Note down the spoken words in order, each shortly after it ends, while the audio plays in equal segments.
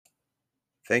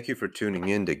Thank you for tuning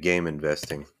in to Game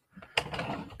Investing.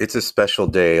 It's a special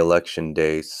day, election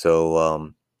day,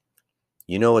 so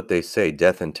you know what they say,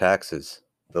 death and taxes.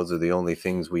 Those are the only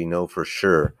things we know for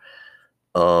sure.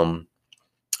 Um,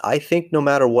 I think no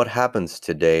matter what happens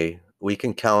today, we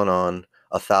can count on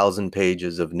 1,000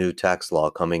 pages of new tax law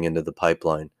coming into the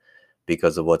pipeline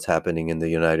because of what's happening in the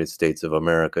United States of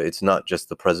America. It's not just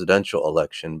the presidential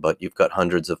election, but you've got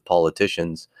hundreds of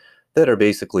politicians that are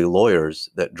basically lawyers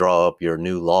that draw up your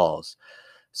new laws.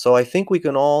 So I think we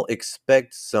can all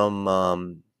expect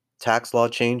some tax law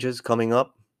changes coming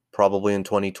up, probably in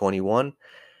 2021.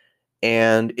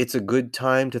 And it's a good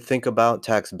time to think about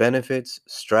tax benefits,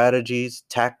 strategies,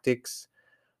 tactics.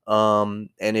 And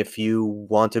if you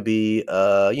want to be,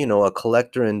 a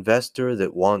collector investor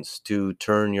that wants to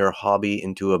turn your hobby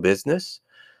into a business,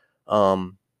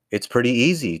 um, it's pretty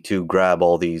easy to grab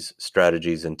all these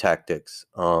strategies and tactics.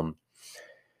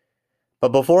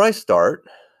 But before I start,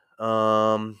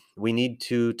 we need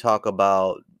to talk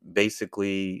about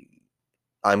basically,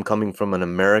 I'm coming from an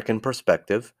American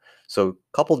perspective. So, a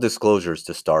couple disclosures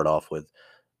to start off with.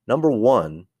 Number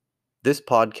one, this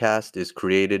podcast is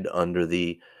created under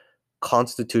the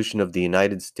Constitution of the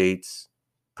United States,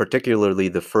 particularly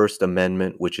the First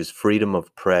Amendment, which is freedom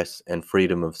of press and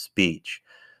freedom of speech.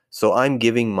 So, I'm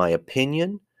giving my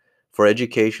opinion for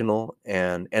educational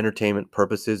and entertainment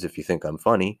purposes, if you think I'm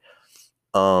funny.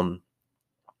 Um,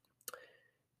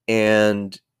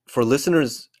 And for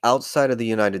listeners outside of the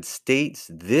United States,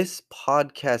 this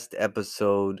podcast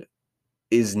episode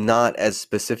is not as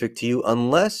specific to you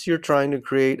unless you're trying to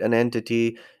create an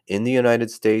entity in the United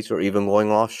States or even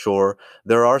going offshore.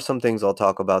 There are some things I'll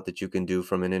talk about that you can do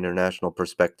from an international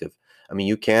perspective. I mean,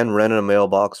 you can rent a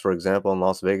mailbox, for example, in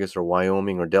Las Vegas or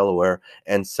Wyoming or Delaware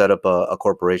and set up a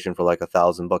corporation for like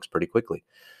 $1,000 pretty quickly.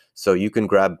 So you can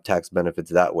grab tax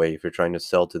benefits that way if you're trying to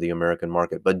sell to the American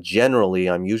market. But generally,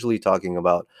 I'm usually talking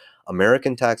about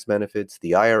American tax benefits,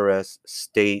 the IRS,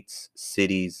 states,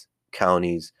 cities,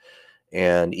 counties,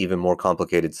 and even more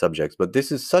complicated subjects. But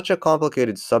this is such a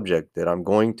complicated subject that I'm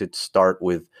going to start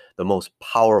with the most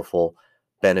powerful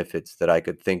benefits that I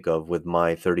could think of with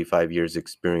my 35 years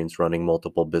experience running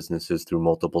multiple businesses through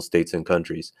multiple states and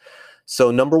countries. So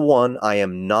number one, I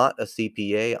am not a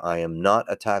CPA. I am not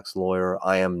a tax lawyer.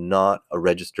 I am not a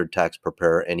registered tax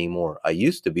preparer anymore. I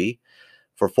used to be.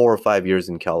 For 4 or 5 years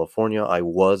in California, I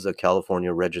was a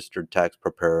California registered tax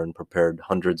preparer and prepared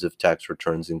hundreds of tax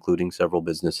returns, including several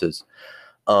businesses.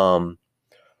 Um,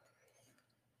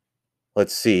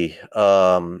 let's see.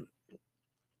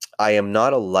 I am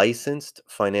not a licensed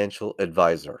financial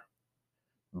advisor,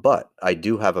 but I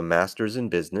do have a master's in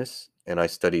business, and I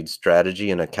studied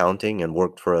strategy and accounting and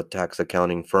worked for a tax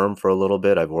accounting firm for a little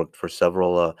bit. I've worked for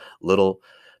several little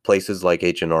places like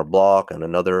H&R Block and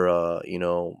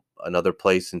another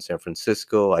place in San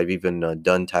Francisco. I've even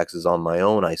done taxes on my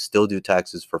own. I still do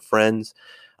taxes for friends.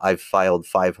 I've filed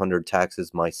 500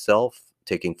 taxes myself,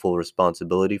 taking full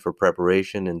responsibility for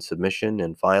preparation and submission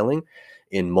and filing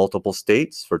in multiple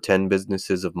states for 10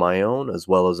 businesses of my own, as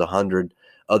well as 100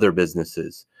 other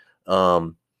businesses.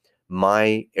 Um,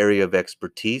 my area of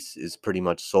expertise is pretty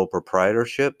much sole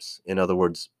proprietorships. In other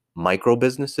words, micro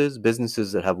businesses,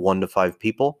 businesses that have 1 to 5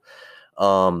 people.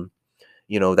 Um,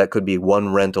 that could be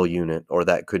one rental unit, or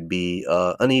that could be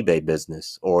an eBay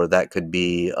business, or that could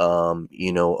be,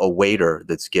 a waiter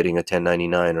that's getting a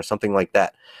 1099 or something like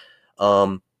that.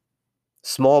 Um,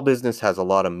 Small business has a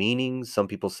lot of meanings. Some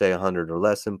people say 100 or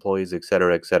less employees, et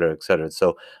cetera, et cetera, et cetera.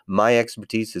 So my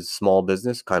expertise is small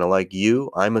business, kind of like you.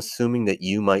 I'm assuming that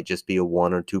you might just be a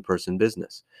 1 or 2 person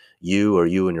business. You or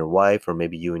you and your wife, or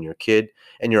maybe you and your kid,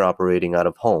 and you're operating out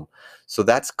of home. So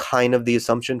that's kind of the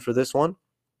assumption for this one.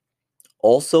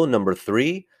 Also, number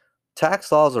three,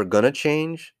 tax laws are going to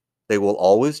change. They will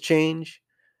always change,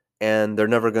 and they're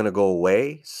never going to go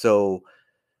away. So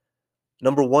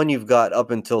number one, you've got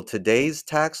up until today's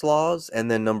tax laws,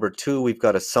 and then number two, we've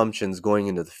got assumptions going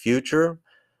into the future.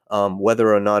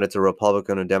 Whether or not it's a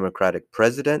Republican or Democratic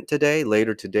president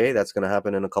later today, that's going to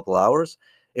happen in a couple hours.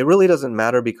 It really doesn't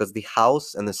matter because the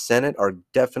House and the Senate are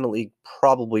definitely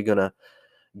probably going to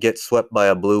get swept by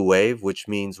a blue wave, which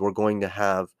means we're going to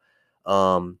have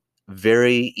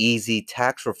very easy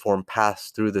tax reform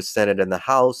passed through the Senate and the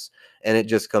House, and it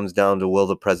just comes down to will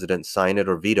the president sign it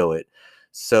or veto it.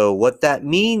 So what that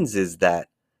means is that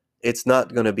it's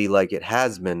not going to be like it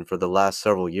has been for the last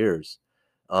several years.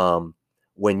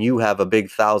 When you have a big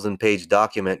 1,000-page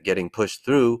document getting pushed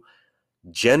through,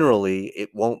 generally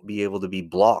it won't be able to be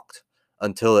blocked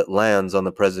until it lands on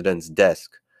the president's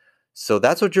desk. So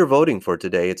that's what you're voting for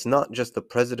today. It's not just the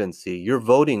presidency. You're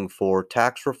voting for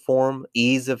tax reform,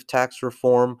 ease of tax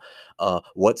reform,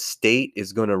 what state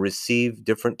is going to receive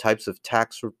different types of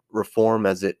tax reform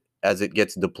as it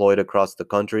gets deployed across the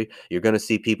country. You're going to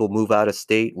see people move out of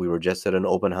state. We were just at an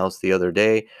open house the other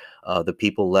day. The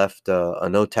people left a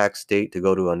no tax state to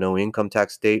go to a no income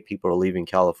tax state. People are leaving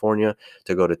California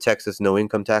to go to Texas, no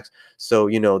income tax. So,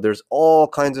 there's all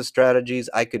kinds of strategies.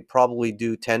 I could probably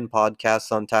do 10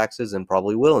 podcasts on taxes and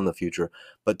probably will in the future.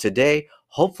 But today,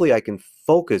 hopefully, I can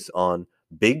focus on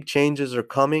big changes are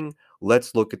coming.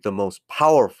 Let's look at the most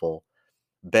powerful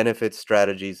benefit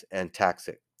strategies and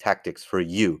tactics for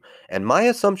you. And my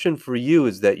assumption for you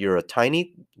is that you're a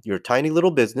tiny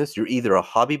little business. You're either a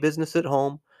hobby business at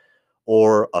home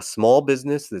or a small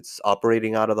business that's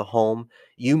operating out of the home.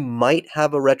 You might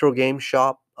have a retro game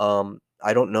shop.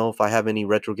 I don't know if I have any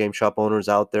retro game shop owners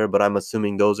out there, but I'm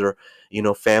assuming those are,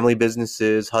 family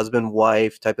businesses, husband,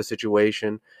 wife type of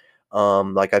situation,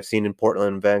 like I've seen in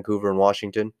Portland, Vancouver, and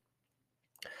Washington.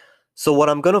 So what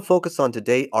I'm going to focus on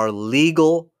today are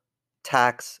legal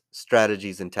tax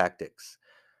strategies and tactics.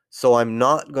 So I'm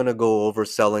not going to go over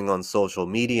selling on social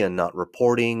media and not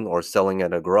reporting, or selling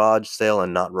at a garage sale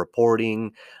and not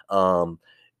reporting, um,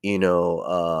 you know,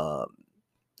 uh,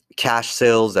 cash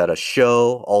sales at a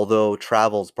show, although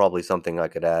travel is probably something I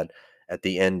could add at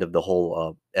the end of the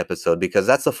whole episode, because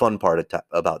that's the fun part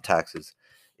about taxes,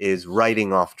 is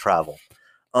writing off travel.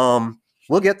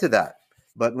 We'll get to that,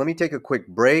 but let me take a quick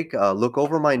break, look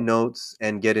over my notes,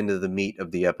 and get into the meat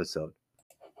of the episode.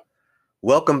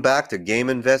 Welcome back to Game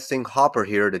Investing. Hopper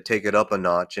here to take it up a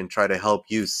notch and try to help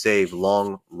you save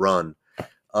long run.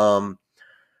 Um,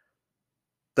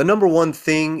 the number one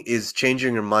thing is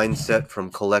changing your mindset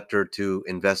from collector to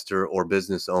investor or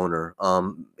business owner.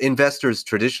 Investors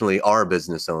traditionally are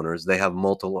business owners. They have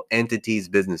multiple entities,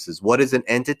 businesses. What is an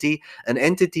entity? An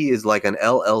entity is like an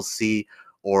LLC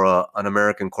or an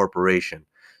American corporation.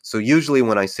 So usually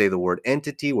when I say the word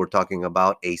entity, we're talking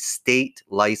about a state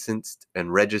licensed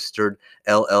and registered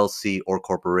LLC or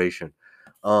corporation.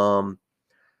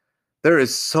 There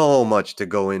is so much to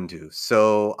go into.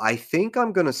 So I think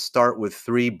I'm going to start with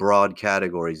three broad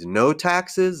categories: no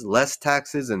taxes, less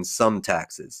taxes, and some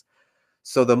taxes.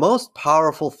 So the most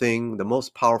powerful thing, the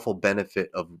most powerful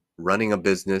benefit of running a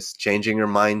business, changing your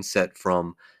mindset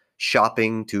from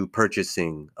shopping to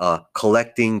purchasing,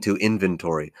 collecting to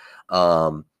inventory,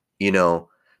 um, you know,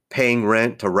 paying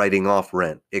rent to writing off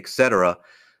rent, etc.,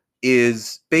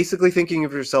 is basically thinking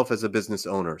of yourself as a business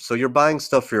owner. So you're buying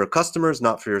stuff for your customers,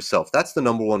 not for yourself. That's the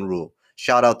number one rule.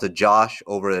 Shout out to Josh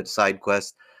over at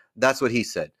SideQuest. That's what he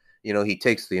said. He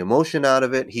takes the emotion out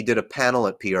of it. He did a panel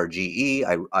at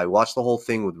PRGE. I watched the whole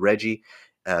thing with Reggie,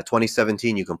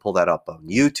 2017. You can pull that up on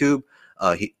YouTube.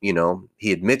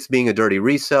 He admits being a dirty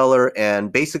reseller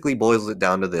and basically boils it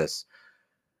down to this: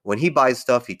 when he buys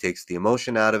stuff, he takes the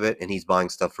emotion out of it, and he's buying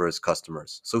stuff for his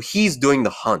customers. So he's doing the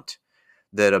hunt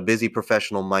that a busy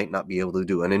professional might not be able to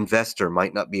do, an investor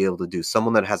might not be able to do,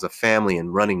 someone that has a family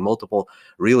and running multiple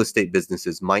real estate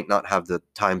businesses might not have the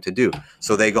time to do.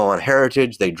 So they go on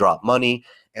Heritage, they drop money,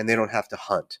 and they don't have to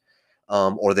hunt.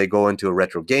 Or they go into a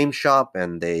retro game shop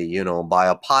and they, buy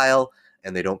a pile,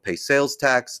 and they don't pay sales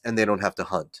tax, and they don't have to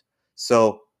hunt.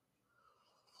 So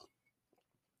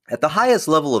at the highest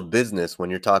level of business, when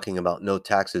you're talking about no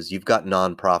taxes, you've got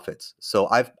nonprofits. So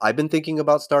I've been thinking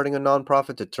about starting a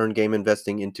nonprofit to turn game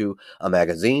investing into a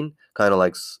magazine, kind of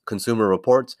like Consumer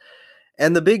Reports.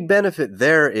 And the big benefit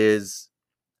there is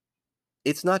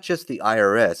it's not just the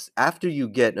IRS. After you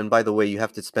get, and by the way, you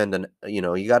have to spend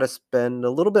you got to spend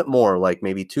a little bit more, like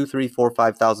maybe $2, $3, $4,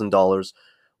 $5,000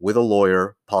 with a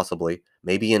lawyer, possibly,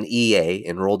 maybe an EA,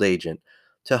 enrolled agent,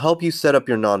 to help you set up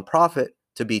your nonprofit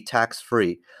to be tax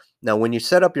free. Now, when you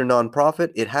set up your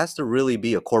nonprofit, it has to really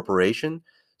be a corporation.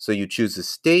 So you choose a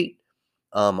state.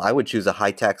 I would choose a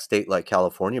high tax state like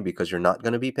California, because you're not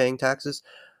going to be paying taxes.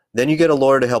 Then you get a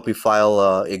lawyer to help you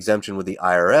file exemption with the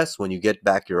IRS. When you get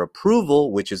back your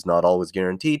approval, which is not always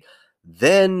guaranteed,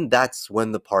 then that's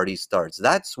when the party starts.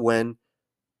 That's when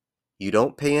you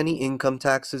don't pay any income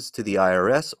taxes to the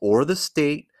IRS or the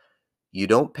state. You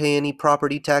don't pay any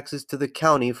property taxes to the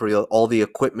county for all the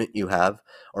equipment you have,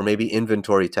 or maybe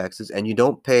inventory taxes. And you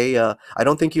don't pay, I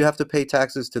don't think you have to pay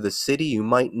taxes to the city. You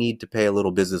might need to pay a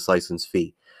little business license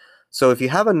fee. So if you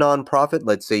have a nonprofit,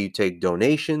 let's say you take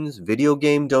donations, video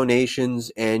game donations,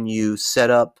 and you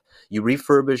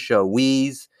refurbish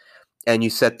Wii's, and you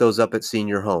set those up at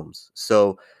senior homes.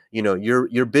 So,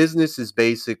 your business is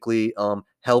basically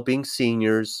helping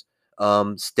seniors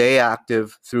stay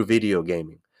active through video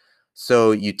gaming.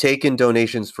 So you take in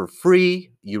donations for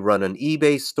free, you run an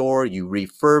eBay store, you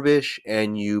refurbish,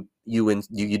 and you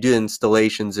do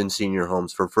installations in senior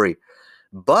homes for free.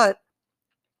 But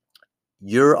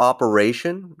your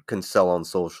operation can sell on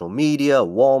social media,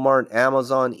 Walmart,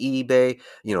 Amazon, eBay,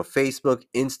 Facebook,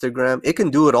 Instagram. It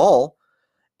can do it all,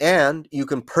 and you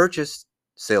can purchase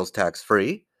sales tax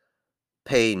free,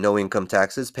 pay no income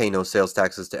taxes, pay no sales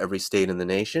taxes to every state in the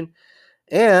nation,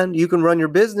 and you can run your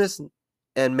business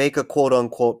and make a quote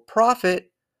unquote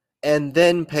profit and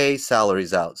then pay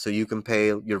salaries out. So you can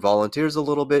pay your volunteers a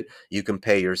little bit. You can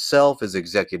pay yourself as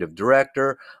executive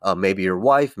director, maybe your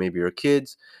wife, maybe your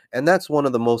kids. And that's one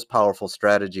of the most powerful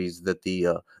strategies that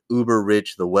the uber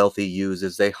rich, the wealthy use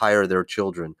is they hire their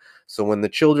children. So when the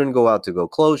children go out to go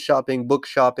clothes shopping, book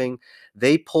shopping,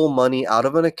 they pull money out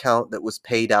of an account that was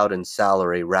paid out in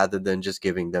salary rather than just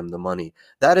giving them the money.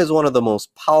 That is one of the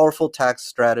most powerful tax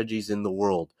strategies in the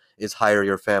world, is hire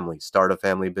your family, start a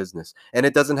family business. And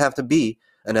it doesn't have to be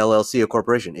an LLC, a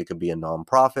corporation. It could be a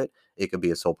nonprofit. It could be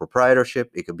a sole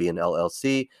proprietorship. It could be an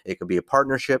LLC. It could be a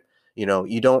partnership. You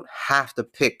don't have to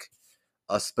pick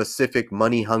a specific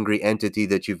money hungry entity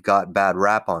that you've got bad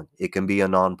rap on. It can be a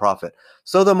nonprofit.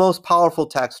 So the most powerful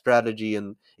tax strategy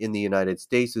in the United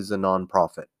States is a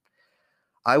nonprofit.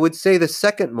 I would say the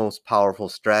second most powerful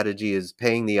strategy is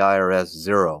paying the IRS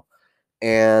zero.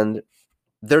 And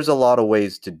there's a lot of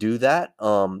ways to do that.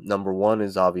 Number one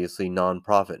is obviously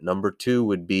nonprofit. Number two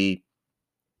would be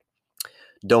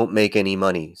don't make any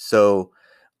money. So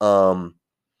um,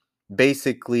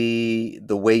 basically,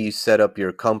 the way you set up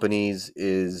your companies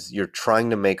is you're trying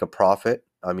to make a profit.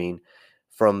 I mean,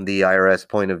 from the IRS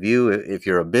point of view, if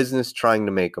you're a business trying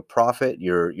to make a profit,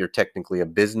 you're technically a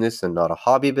business and not a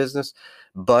hobby business.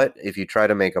 But if you try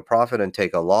to make a profit and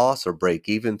take a loss or break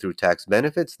even through tax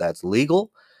benefits, that's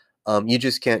legal. You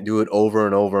just can't do it over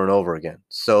and over and over again.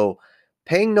 So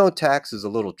paying no tax is a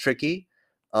little tricky.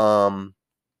 Um,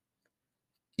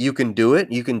 you can do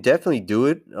it. You can definitely do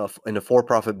it in a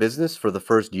for-profit business for the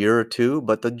first year or two.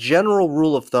 But the general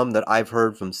rule of thumb that I've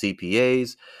heard from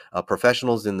CPAs,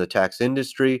 professionals in the tax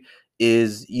industry,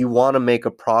 is you want to make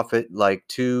a profit like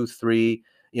two, three,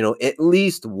 at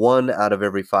least one out of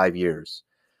every 5 years.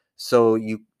 So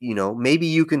maybe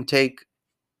you can take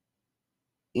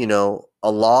a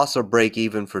loss or break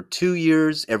even for 2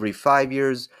 years every 5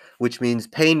 years, which means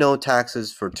pay no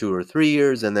taxes for 2 or 3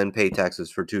 years and then pay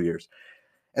taxes for 2 years.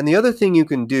 And the other thing you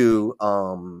can do,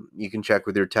 you can check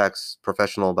with your tax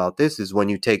professional about this, is when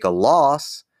you take a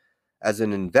loss as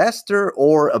an investor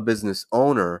or a business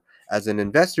owner. As an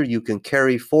investor, you can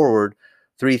carry forward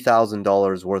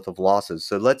 $3,000 worth of losses.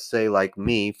 So let's say, like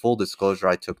me, full disclosure,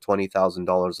 I took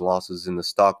 $20,000 losses in the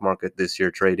stock market this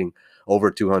year, trading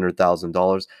over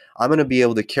 $200,000. I'm going to be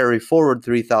able to carry forward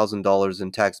 $3,000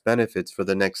 in tax benefits for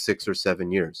the next 6 or 7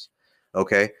 years.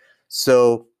 Okay.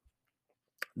 So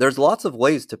there's lots of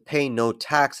ways to pay no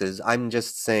taxes. I'm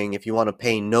just saying if you want to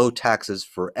pay no taxes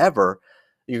forever,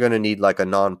 you're going to need like a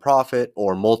nonprofit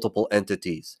or multiple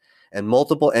entities. And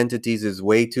multiple entities is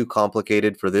way too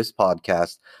complicated for this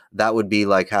podcast. That would be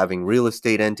like having real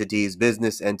estate entities,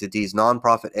 business entities,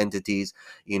 nonprofit entities,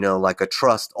 like a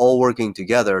trust, all working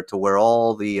together to where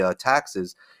all the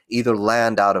taxes either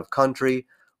land out of country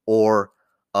or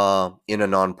in a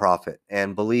nonprofit.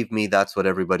 And believe me, that's what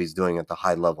everybody's doing at the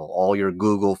high level. All your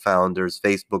Google founders,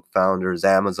 Facebook founders,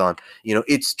 Amazon,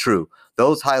 it's true.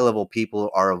 Those high level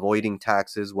people are avoiding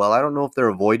taxes. Well, I don't know if they're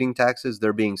avoiding taxes.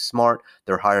 They're being smart.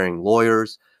 They're hiring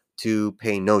lawyers to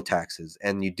pay no taxes.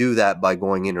 And you do that by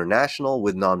going international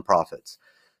with nonprofits.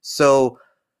 So,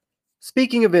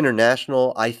 speaking of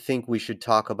international, I think we should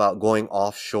talk about going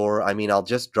offshore. I mean, I'll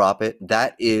just drop it.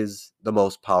 That is the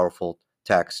most powerful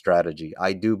tax strategy.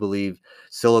 I do believe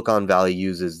Silicon Valley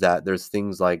uses that. There's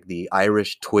things like the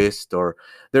Irish twist, or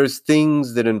there's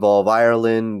things that involve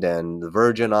Ireland and the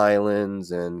Virgin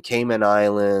Islands and Cayman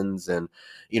Islands and,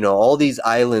 all these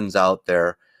islands out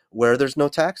there where there's no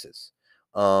taxes.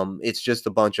 It's just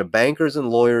a bunch of bankers and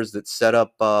lawyers that set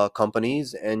up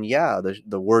companies. And yeah,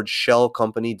 the word shell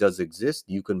company does exist.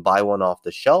 You can buy one off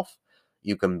the shelf.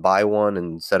 You can buy one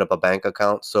and set up a bank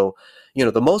account. So,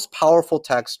 the most powerful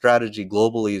tax strategy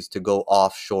globally is to go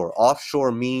offshore.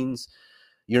 Offshore means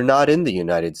you're not in the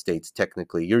United States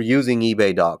technically. You're using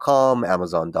eBay.com,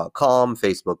 Amazon.com,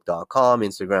 Facebook.com,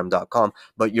 Instagram.com,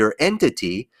 but your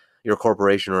entity, your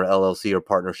corporation or LLC or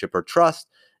partnership or trust,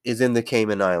 is in the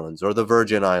Cayman Islands or the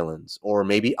Virgin Islands or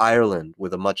maybe Ireland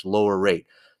with a much lower rate.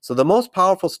 So the most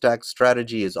powerful tax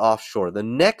strategy is offshore. The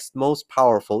next most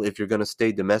powerful, if you're going to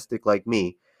stay domestic like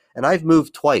me, and I've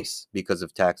moved twice because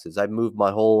of taxes. I've moved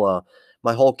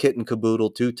my whole kit and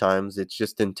caboodle 2 times. It's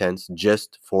just intense,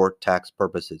 just for tax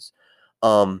purposes.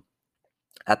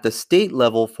 At the state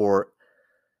level for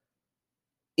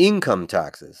income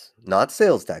taxes, not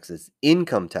sales taxes,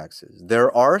 income taxes.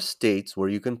 There are states where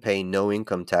you can pay no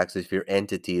income tax if your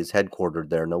entity is headquartered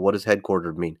there. Now, what does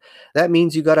headquartered mean? That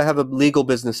means you got to have a legal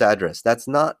business address. That's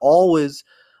not always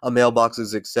a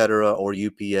mailboxes, etc., or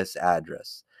UPS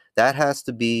address. That has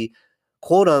to be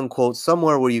quote unquote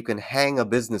somewhere where you can hang a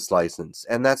business license,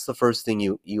 and that's the first thing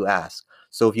you ask.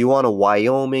 So if you want a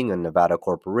Wyoming, a Nevada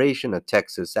corporation, a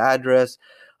Texas address,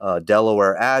 a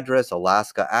Delaware address,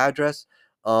 Alaska address,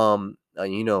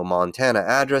 Montana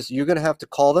address, you're going to have to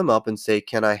call them up and say,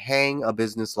 can I hang a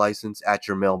business license at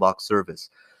your mailbox service?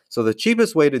 So the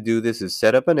cheapest way to do this is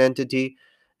set up an entity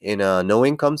in a no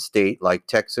income state like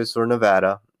Texas or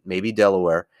Nevada, maybe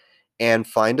Delaware, and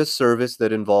find a service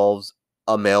that involves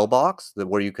a mailbox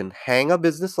where you can hang a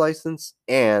business license,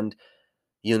 and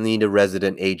you'll need a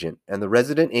resident agent. And the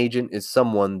resident agent is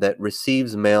someone that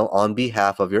receives mail on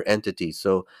behalf of your entity.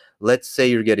 So let's say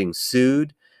you're getting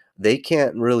sued. They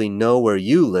can't really know where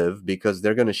you live because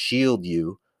they're going to shield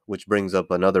you, which brings up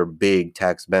another big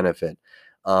tax benefit.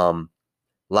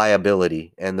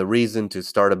 Liability. And the reason to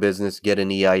start a business, get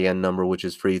an EIN number, which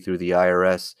is free through the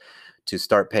IRS, to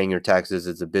start paying your taxes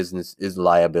as a business is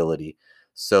liability.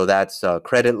 So that's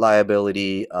credit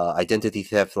liability, identity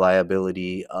theft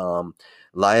liability,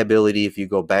 liability if you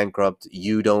go bankrupt,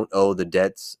 you don't owe the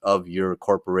debts of your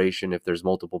corporation if there's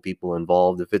multiple people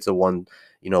involved. If it's a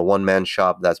one-man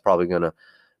shop, that's probably going to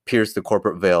pierce the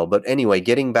corporate veil. But anyway,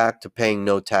 getting back to paying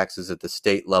no taxes at the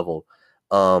state level.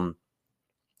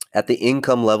 At the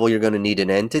income level, you're going to need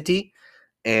an entity,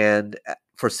 and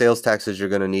for sales taxes, you're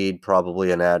going to need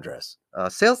probably an address.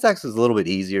 Sales tax is a little bit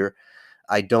easier.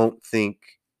 I don't think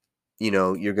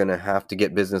you're going to have to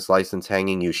get business license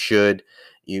hanging. You should.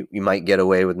 You might get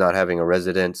away with not having a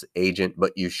residence agent,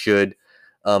 but you should.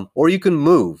 Or you can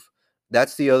move.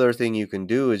 That's the other thing you can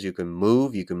do is you can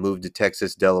move. You can move to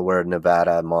Texas, Delaware,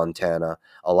 Nevada, Montana,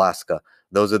 Alaska.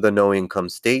 Those are the no income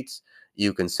states.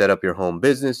 You can set up your home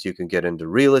business. You can get into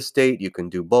real estate. You can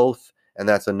do both. And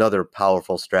that's another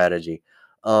powerful strategy.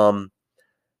 I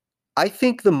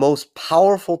think the most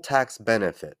powerful tax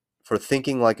benefit for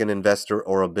thinking like an investor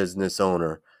or a business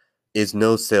owner is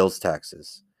no sales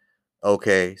taxes.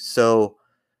 Okay, so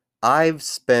I've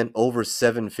spent over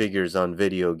 7 figures on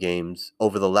video games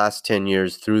over the last 10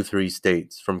 years through 3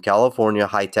 states, from California,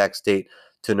 high tax state,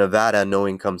 to Nevada, no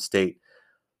income state,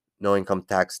 no income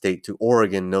tax state, to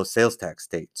Oregon, no sales tax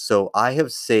state. So I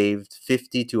have saved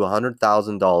 $50,000 to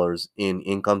 $100,000 in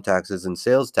income taxes and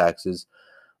sales taxes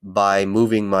by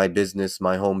moving my business,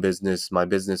 my home business, my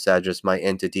business address, my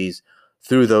entities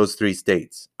through those 3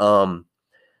 states.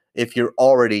 If you're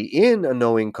already in a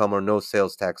no income or no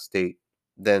sales tax state,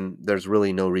 then there's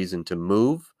really no reason to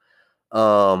move,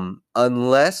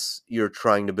 unless you're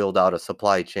trying to build out a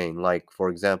supply chain. Like, for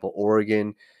example,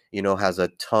 Oregon, has a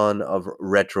ton of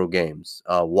retro games.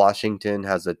 Washington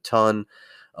has a ton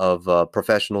of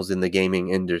professionals in the gaming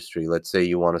industry. Let's say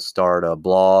you want to start a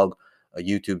blog, a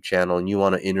YouTube channel, and you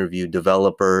want to interview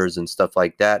developers and stuff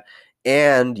like that,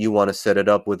 and you want to set it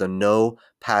up with a no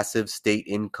passive state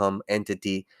income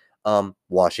entity.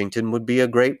 Washington would be a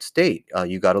great state.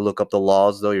 You got to look up the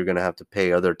laws, though. You're going to have to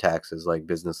pay other taxes like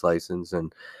business license,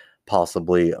 and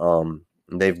possibly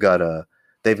they've got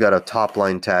a top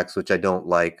line tax, which I don't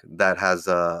like. That has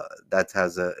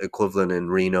a equivalent in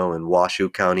Reno and Washoe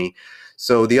County.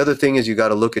 So the other thing is you got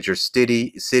to look at your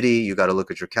city. You got to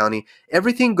look at your county.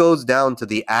 Everything goes down to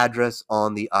the address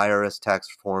on the IRS tax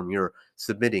form you're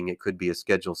submitting. It could be a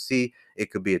Schedule C. It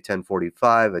could be a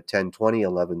 1045, a 1020,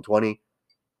 1120.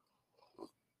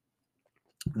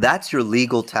 That's your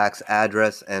legal tax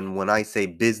address. And when I say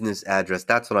business address,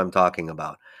 that's what I'm talking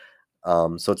about.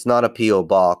 So it's not a PO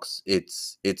box.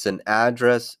 It's an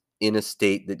address in a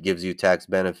state that gives you tax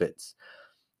benefits.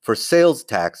 For sales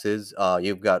taxes,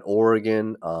 you've got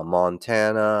Oregon,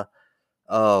 Montana.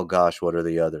 Oh gosh, what are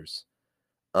the others?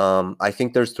 I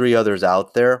think there's 3 others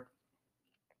out there.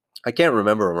 I can't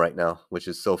remember them right now, which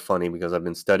is so funny because I've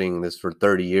been studying this for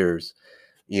 30 years.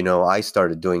 I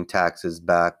started doing taxes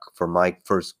back for my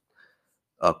first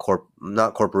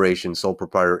not corporation, sole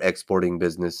proprietor exporting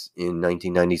business in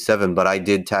 1997, but I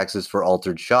did taxes for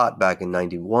Altered Shot back in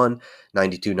 91,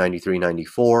 92, 93,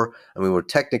 94, and we were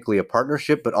technically a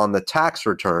partnership, but on the tax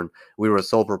return, we were a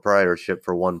sole proprietorship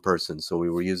for one person, so we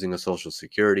were using a Social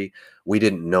Security. We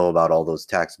didn't know about all those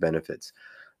tax benefits.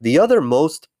 The other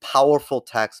most powerful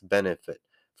tax benefit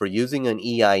for using an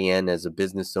EIN as a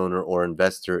business owner or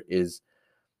investor is,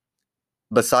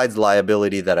 besides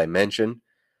liability that I mentioned,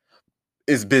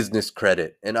 is business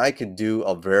credit. And I could do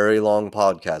a very long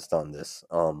podcast on this,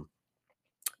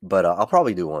 but I'll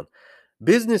probably do one.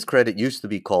 Business credit used to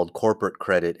be called corporate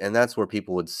credit, and that's where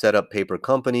people would set up paper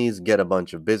companies, get a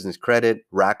bunch of business credit,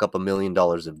 rack up $1 million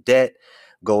of debt,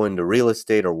 go into real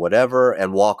estate or whatever,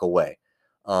 and walk away.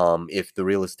 If the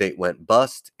real estate went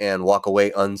bust, and walk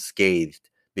away unscathed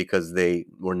because they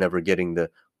were never getting the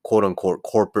quote unquote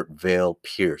corporate veil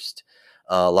pierced.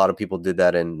 A lot of people did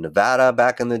that in Nevada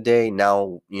back in the day.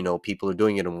 Now, people are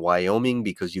doing it in Wyoming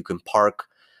because you can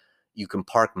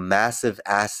park massive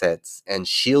assets and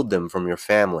shield them from your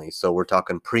family. So we're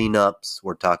talking prenups,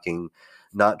 we're talking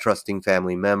not trusting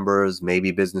family members,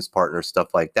 maybe business partners, stuff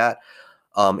like that.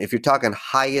 If you're talking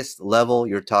highest level,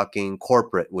 you're talking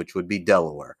corporate, which would be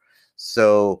Delaware.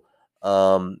 So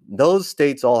those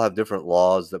states all have different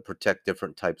laws that protect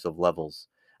different types of levels.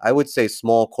 I would say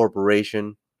small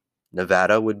corporation,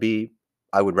 Nevada would be,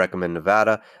 I would recommend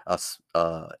Nevada,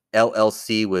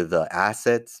 LLC with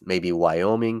assets, maybe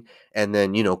Wyoming, and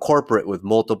then, corporate with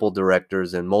multiple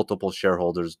directors and multiple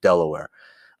shareholders, Delaware.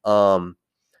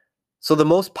 So the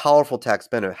most powerful tax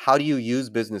benefit, how do you use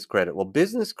business credit? Well,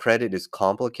 business credit is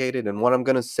complicated. And what I'm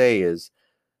going to say is,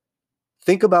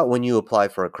 think about when you apply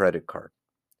for a credit card.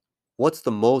 What's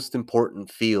the most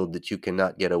important field that you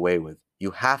cannot get away with?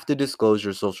 You have to disclose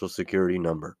your social security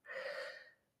number.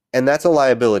 And that's a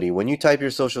liability. When you type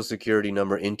your social security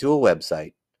number into a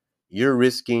website, you're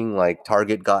risking, like,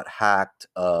 Target got hacked.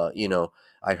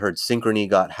 I heard Synchrony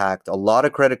got hacked. A lot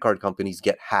of credit card companies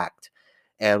get hacked.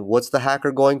 And what's the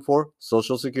hacker going for?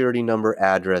 Social security number,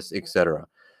 address, etc.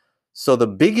 So the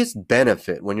biggest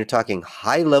benefit when you're talking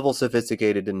high-level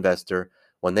sophisticated investor,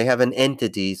 when they have an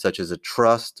entity such as a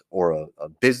trust or a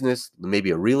business, maybe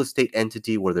a real estate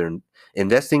entity where they're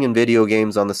investing in video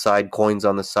games on the side, coins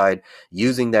on the side,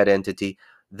 using that entity,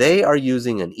 they are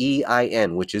using an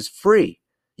EIN, which is free.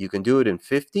 You can do it in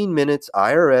 15 minutes,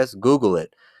 IRS, Google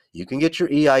it. You can get your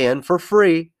EIN for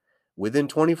free. Within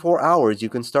 24 hours, you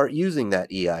can start using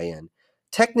that EIN.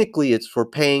 Technically, it's for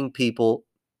paying people,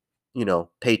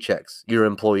 paychecks, your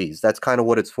employees. That's kind of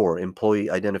what it's for, employee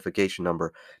identification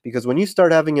number. Because when you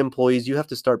start having employees, you have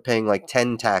to start paying like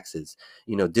 10 taxes,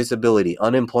 disability,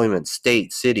 unemployment,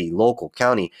 state, city, local,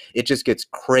 county. It just gets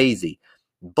crazy.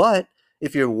 But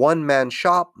if you're one-man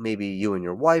shop, maybe you and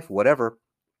your wife, whatever,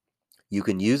 you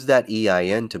can use that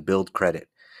EIN to build credit.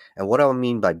 And what do I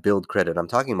mean by build credit? I'm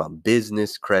talking about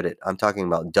business credit. I'm talking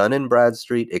about Dun &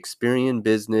 Bradstreet, Experian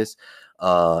Business,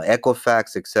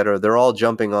 Equifax, etc. They're all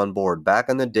jumping on board. Back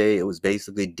in the day, it was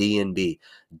basically D&B,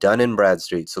 Dun &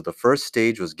 Bradstreet. So the first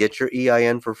stage was get your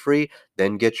EIN for free,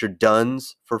 then get your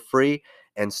Duns for free,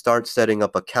 and start setting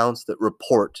up accounts that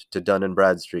report to Dun &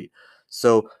 Bradstreet.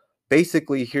 So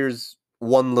basically, here's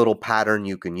one little pattern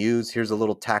you can use. Here's a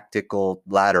little tactical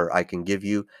ladder I can give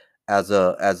you as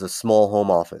a small home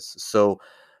office. So,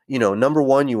 number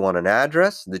one, you want an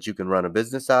address that you can run a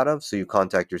business out of. So you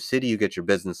contact your city, you get your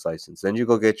business license, then you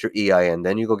go get your EIN,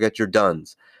 then you go get your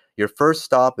DUNS. Your first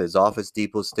stop is Office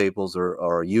Depot, Staples,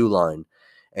 or Uline.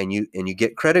 And you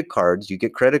get credit cards. You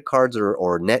get credit cards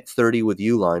or Net 30 with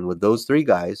Uline. With those three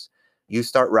guys, you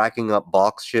start racking up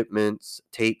box shipments,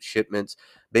 tape shipments.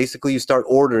 Basically, you start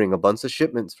ordering a bunch of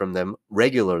shipments from them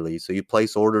regularly. So you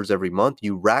place orders every month.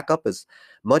 You rack up as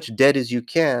much debt as you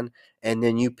can, and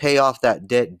then you pay off that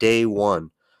debt day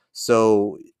one.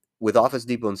 So with Office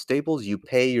Depot and Staples, you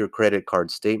pay your credit card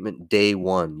statement day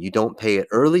one. You don't pay it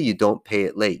early. You don't pay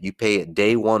it late. You pay it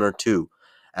day one or two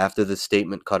after the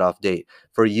statement cutoff date.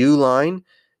 For Uline,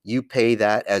 you pay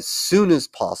that as soon as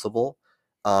possible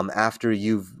after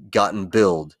you've gotten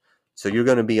billed. So you're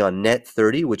going to be on Net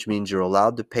 30, which means you're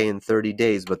allowed to pay in 30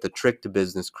 days. But the trick to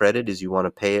business credit is you want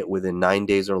to pay it within 9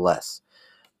 days or less.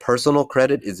 Personal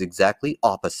credit is exactly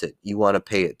opposite. You want to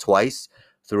pay it twice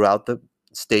throughout the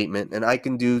statement. And I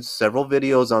can do several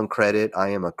videos on credit. I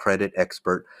am a credit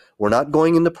expert. We're not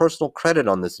going into personal credit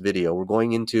on this video. We're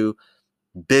going into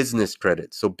business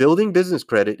credit. So building business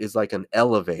credit is like an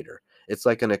elevator. It's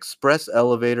like an express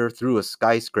elevator through a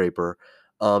skyscraper.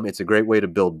 It's a great way to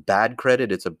build bad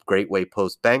credit. It's a great way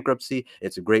post-bankruptcy.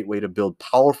 It's a great way to build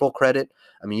powerful credit.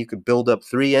 I mean, you could build up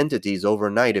 3 entities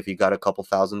overnight if you got a couple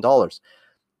 $1,000s.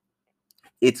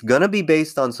 It's going to be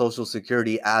based on Social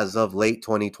Security as of late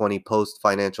 2020,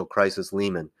 post-financial crisis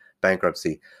Lehman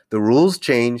bankruptcy. The rules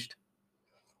changed.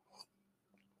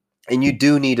 And you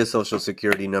do need a Social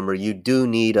Security number. You do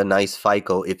need a nice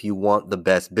FICO if you want the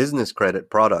best business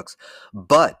credit products.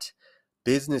 But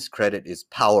business credit is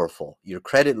powerful. Your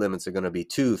credit limits are going to be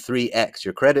 2, 3x.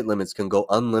 Your credit limits can go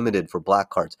unlimited for black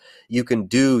cards. You can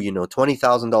do,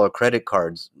 $20,000 credit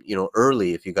cards,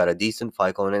 early if you got a decent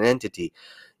FICO and an entity.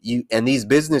 And these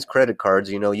business credit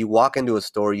cards, you walk into a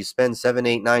store, you spend 7,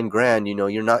 8, 9 grand,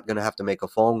 you're not going to have to make a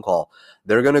phone call.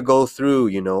 They're going to go through,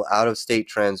 out of state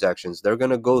transactions. They're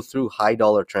going to go through high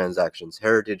dollar transactions,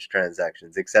 heritage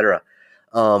transactions, etc.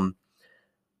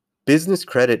 Business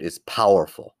credit is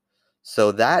powerful.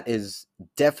 So that is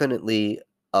definitely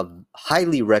a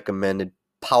highly recommended,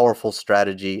 powerful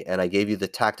strategy. And I gave you the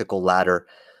tactical ladder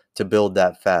to build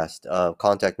that fast.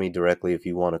 Contact me directly if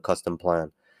you want a custom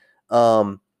plan.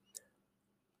 Um,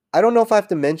 I don't know if I have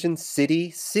to mention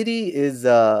city. City is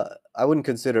I wouldn't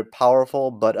consider it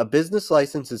powerful, but a business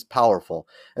license is powerful.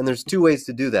 And there's two ways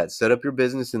to do that. Set up your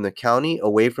business in the county,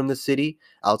 away from the city,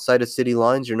 outside of city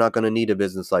lines. You're not going to need a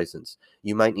business license.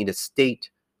 You might need a state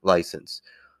license.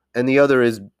 And the other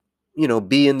is,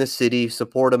 be in the city,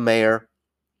 support a mayor,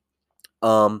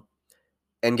 um,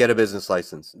 and get a business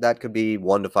license. That could be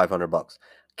 $100 to $500.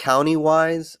 County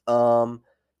wise,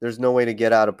 there's no way to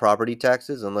get out of property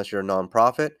taxes unless you're a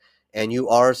nonprofit, and you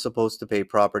are supposed to pay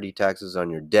property taxes on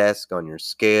your desk, on your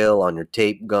scale, on your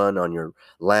tape gun, on your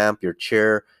lamp, your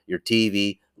chair, your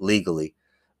TV, legally.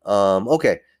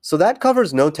 Okay, so that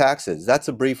covers no taxes. That's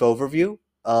a brief overview.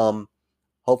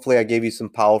 Hopefully, I gave you some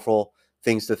powerful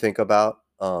things to think about.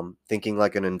 Thinking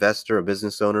like an investor, a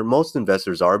business owner. Most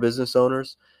investors are business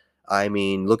owners. I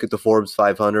mean, look at the Forbes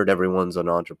 500. Everyone's an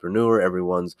entrepreneur.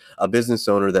 Everyone's a business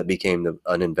owner that became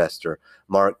an investor.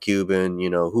 Mark Cuban,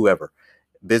 whoever.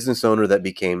 Business owner that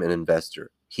became an investor.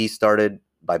 He started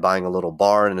by buying a little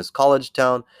bar in his college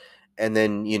town. And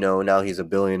then, now he's a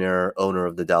billionaire owner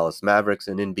of the Dallas Mavericks.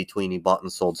 And in between, he bought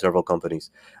and sold several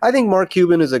companies. I think Mark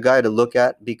Cuban is a guy to look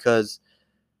at because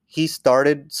he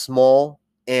started small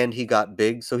and he got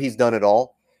big, so he's done it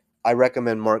all. I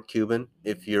recommend Mark Cuban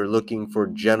if you're looking for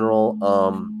general.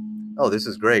 Oh, this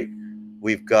is great.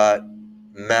 We've got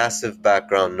massive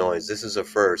background noise. This is a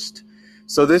first.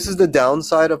 So this is the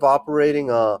downside of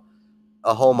operating a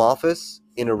home office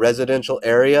in a residential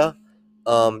area.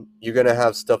 You're going to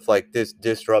have stuff like this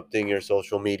disrupting your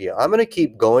social media. I'm going to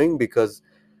keep going because,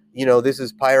 this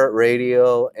is pirate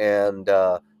radio, and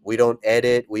we don't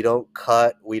edit, we don't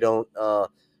cut, we don't,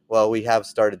 well, we have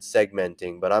started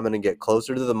segmenting, but I'm going to get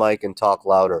closer to the mic and talk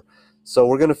louder. So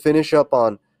we're going to finish up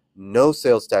on no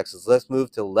sales taxes. Let's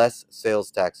move to less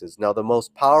sales taxes. Now, the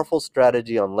most powerful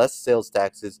strategy on less sales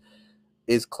taxes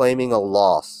is claiming a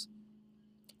loss.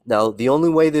 Now, the only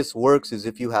way this works is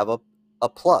if you have a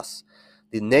plus.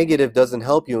 The negative doesn't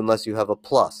help you unless you have a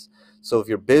plus. So if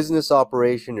your business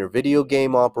operation, your video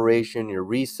game operation, your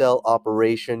resale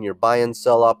operation, your buy and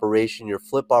sell operation, your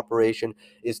flip operation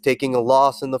is taking a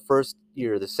loss in the first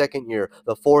year, the second year,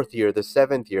 the fourth year, the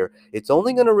seventh year, it's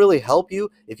only going to really help you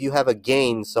if you have a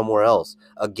gain somewhere else.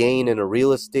 A gain in a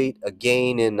real estate, a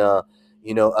gain in a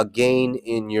gain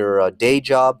in your day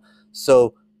job.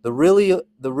 So the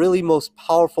really most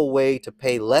powerful way to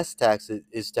pay less taxes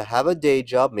is to have a day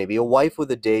job, maybe a wife with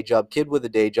a day job, kid with a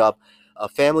day job, a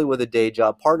family with a day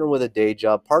job, partner with a day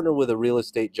job, partner with a real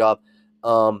estate job,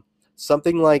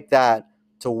 something like that,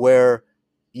 to where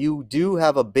you do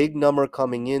have a big number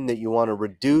coming in that you want to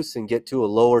reduce and get to a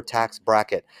lower tax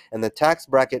bracket. And the tax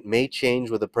bracket may change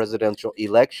with a presidential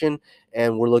election,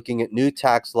 and we're looking at new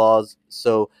tax laws.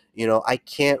 So, I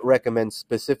can't recommend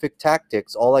specific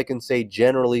tactics. All I can say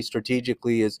generally,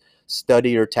 strategically, is study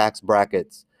your tax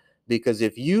brackets. Because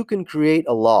if you can create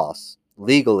a loss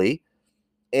legally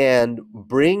and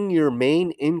bring your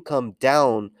main income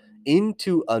down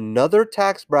into another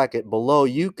tax bracket below,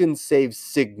 you can save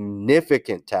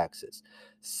significant taxes.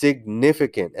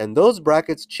 Significant. And those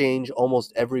brackets change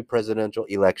almost every presidential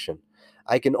election.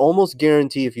 I can almost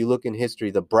guarantee, if you look in history,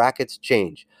 the brackets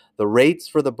change. The rates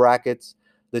for the brackets,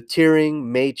 the tiering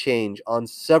may change on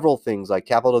several things like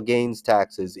capital gains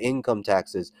taxes, income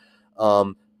taxes,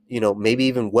 maybe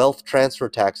even wealth transfer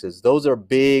taxes. Those are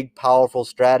big, powerful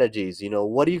strategies.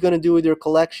 What are you going to do with your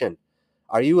collection?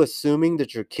 Are you assuming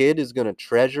that your kid is going to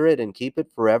treasure it and keep it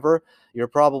forever? You're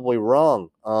probably wrong.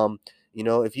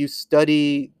 If you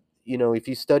study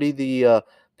the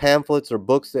pamphlets or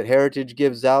books that Heritage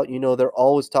gives out, they're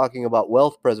always talking about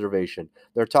wealth preservation.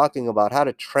 They're talking about how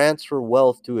to transfer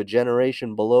wealth to a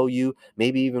generation below you,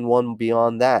 maybe even one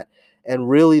beyond that. And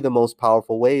really, the most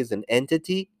powerful way is an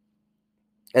entity,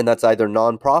 and that's either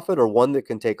nonprofit or one that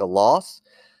can take a loss.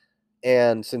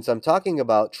 And since I'm talking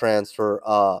about transfer,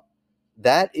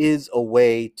 that is a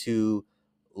way to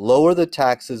lower the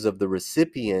taxes of the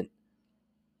recipient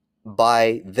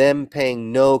by them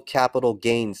paying no capital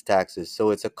gains taxes.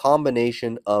 So it's a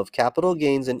combination of capital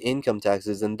gains and income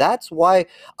taxes. And that's why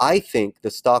I think the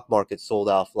stock market sold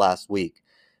off last week,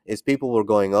 is people were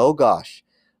going, oh gosh,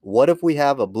 what if we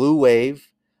have a blue wave?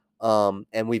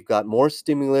 And we've got more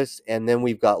stimulus, and then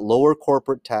we've got lower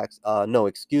corporate tax. No,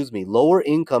 excuse me, lower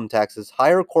income taxes,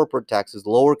 higher corporate taxes,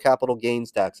 lower capital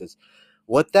gains taxes.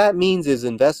 What that means is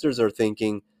investors are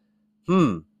thinking,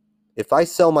 if I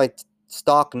sell my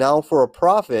stock now for a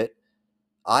profit,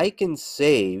 I can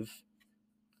save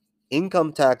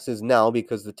income taxes now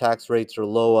because the tax rates are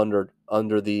low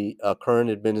under the current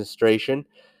administration,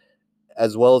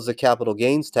 as well as the capital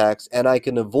gains tax, and I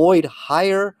can avoid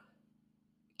higher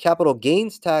capital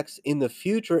gains tax in the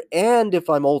future. And if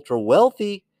I'm ultra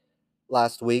wealthy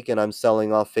last week and I'm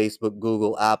selling off Facebook,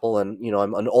 Google, Apple, and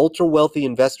I'm an ultra wealthy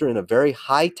investor in a very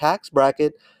high tax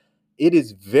bracket, it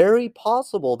is very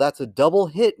possible that's a double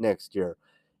hit next year.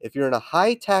 If you're in a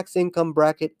high tax income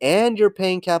bracket and you're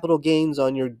paying capital gains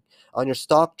on your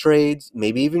stock trades,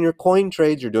 maybe even your coin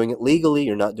trades, you're doing it legally,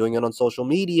 you're not doing it on social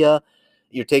media,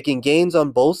 you're taking gains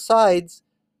on both sides,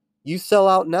 you sell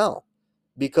out now.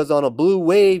 Because on a blue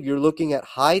wave, you're looking at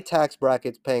high tax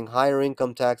brackets paying higher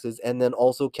income taxes, and then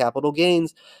also capital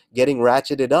gains getting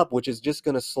ratcheted up, which is just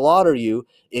going to slaughter you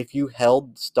if you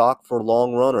held stock for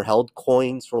long run or held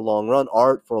coins for long run,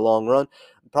 art for long run.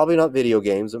 Probably not video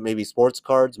games, but maybe sports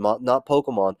cards, not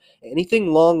Pokemon.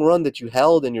 Anything long run that you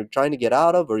held and you're trying to get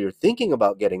out of, or you're thinking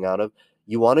about getting out of,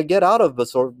 you want to get out of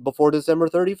before December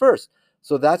 31st.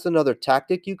 So that's another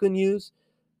tactic you can use.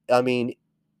 I mean,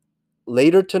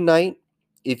 later tonight,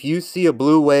 if you see a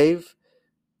blue wave,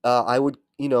 I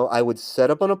would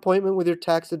set up an appointment with your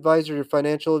tax advisor, your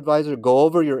financial advisor, go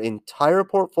over your entire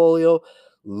portfolio,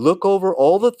 look over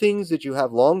all the things that you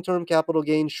have long-term capital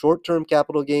gains, short-term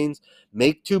capital gains,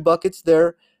 make two buckets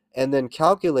there, and then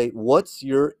calculate what's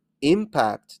your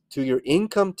impact to your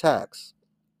income tax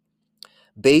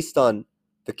based on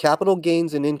the capital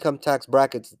gains and income tax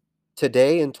brackets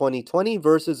today in 2020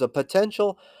 versus a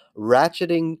potential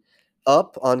ratcheting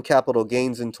up on capital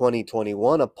gains in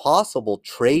 2021, a possible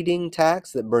trading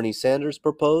tax that Bernie Sanders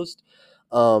proposed,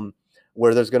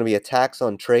 where there's going to be a tax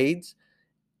on trades,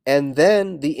 and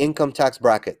then the income tax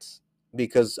brackets.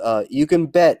 Because you can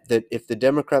bet that if the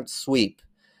Democrats sweep,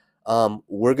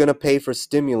 we're going to pay for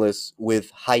stimulus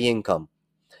with high income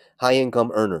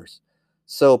earners.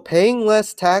 So paying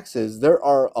less taxes, there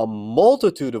are a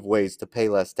multitude of ways to pay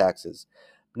less taxes.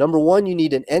 Number one, you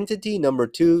need an entity. Number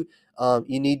two,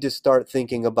 you need to start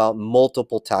thinking about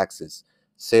multiple taxes.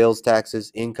 Sales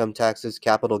taxes, income taxes,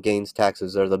 capital gains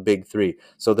taxes are the big three.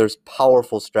 So there's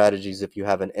powerful strategies if you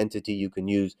have an entity you can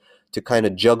use to kind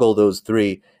of juggle those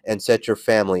three and set your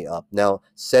family up. Now,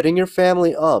 setting your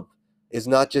family up is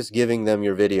not just giving them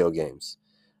your video games.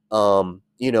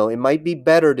 It might be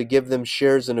better to give them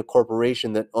shares in a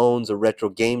corporation that owns a retro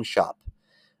game shop.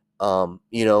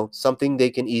 Something they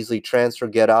can easily transfer,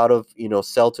 get out of,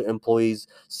 sell to employees,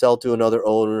 sell to another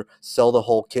owner, sell the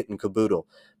whole kit and caboodle.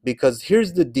 Because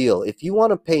here's the deal. If you want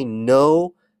to pay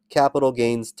no capital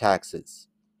gains taxes,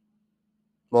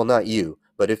 well, not you,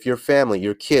 but if your family,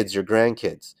 your kids, your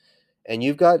grandkids, and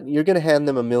you're going to hand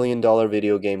them $1 million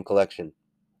video game collection,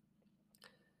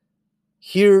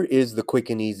 here is the quick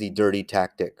and easy dirty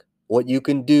tactic. What you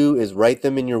can do is write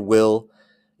them in your will.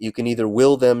 You can either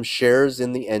will them shares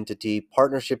in the entity,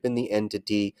 partnership in the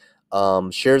entity,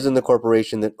 shares in the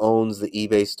corporation that owns the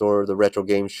eBay store, the retro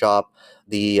game shop,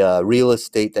 the real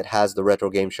estate that has the retro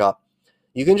game shop.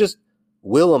 You can just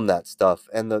will them that stuff.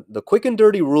 And the quick and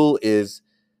dirty rule is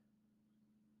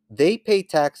they pay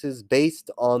taxes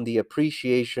based on the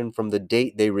appreciation from the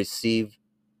date they receive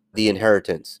the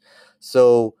inheritance.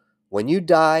 So when you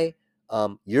die,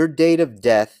 your date of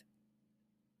death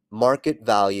market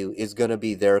value is going to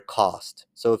be their cost.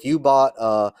 So if you bought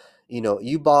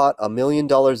 $1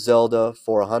 million Zelda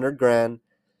for 100 grand,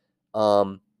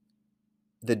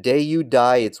 the day you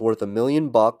die, it's worth $1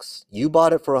 million. You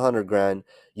bought it for 100 grand.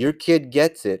 Your kid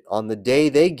gets it. On the day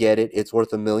they get it, it's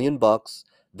worth $1 million.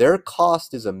 Their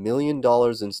cost is $1 million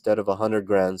instead of 100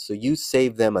 grand. So you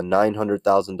save them a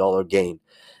 $900,000 gain.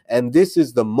 And this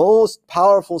is the most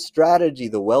powerful strategy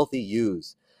the wealthy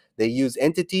use. They use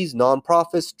entities,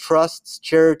 nonprofits, trusts,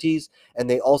 charities, and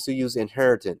they also use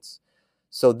inheritance.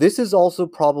 So this is also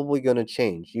probably going to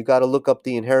change. You got to look up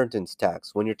the inheritance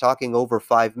tax. When you're talking over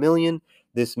 5 million,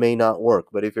 this may not work.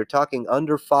 But if you're talking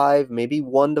under 5, maybe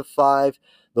 1 to 5,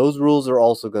 those rules are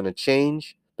also going to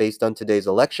change based on today's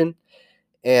election.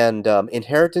 And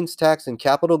inheritance tax and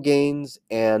capital gains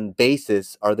and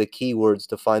basis are the keywords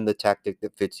to find the tactic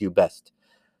that fits you best.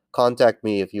 Contact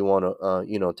me if you want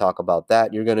to, talk about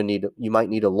that. You might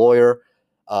need a lawyer.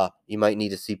 You might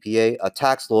need a CPA. A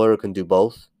tax lawyer can do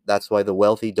both. That's why the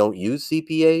wealthy don't use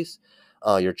CPAs.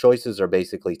 Your choices are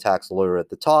basically tax lawyer at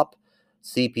the top,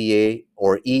 CPA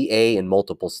or EA in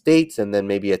multiple states, and then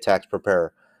maybe a tax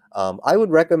preparer. I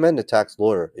would recommend a tax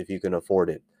lawyer if you can afford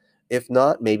it. If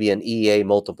not, maybe an EA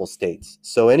multiple states.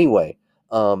 So anyway,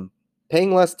 um,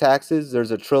 paying less taxes,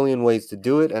 there's a trillion ways to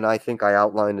do it, and I think I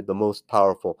outlined the most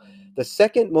powerful. The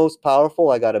second most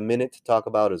powerful, I got a minute to talk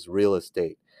about, is real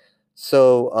estate.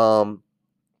 So,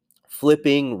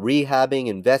 flipping, rehabbing,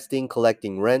 investing,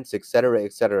 collecting rents, etc.,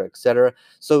 etc., etc.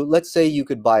 So let's say you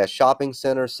could buy a shopping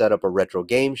center, set up a retro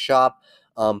game shop.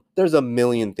 There's a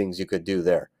million things you could do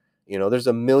there. There's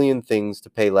a million things to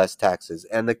pay less taxes.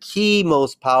 And the key,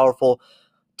 most powerful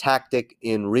tactic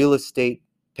in real estate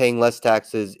paying less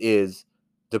taxes is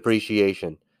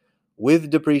depreciation. With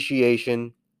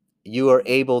depreciation, you are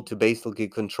able to basically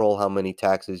control how many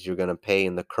taxes you're going to pay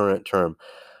in the current term.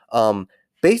 Um,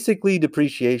 Basically,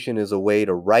 depreciation is a way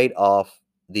to write off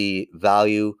the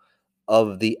value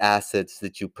of the assets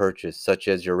that you purchase, such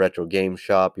as your retro game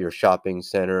shop, your shopping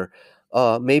center,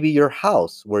 maybe your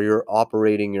house where you're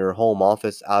operating your home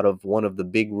office out of one of the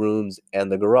big rooms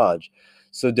and the garage.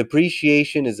 So,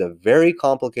 depreciation is a very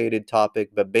complicated topic,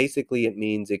 but basically, it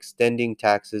means extending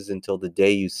taxes until the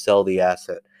day you sell the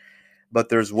asset. But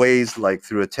there's ways like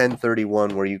through a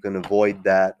 1031 where you can avoid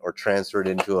that or transfer it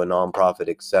into a nonprofit,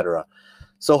 etc.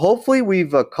 So hopefully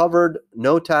we've covered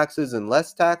no taxes and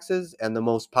less taxes and the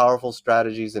most powerful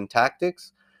strategies and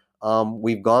tactics.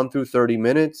 We've gone through 30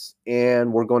 minutes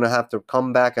and we're going to have to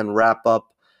come back and wrap up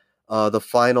the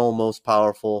final most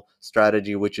powerful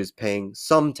strategy, which is paying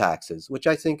some taxes, which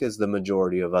I think is the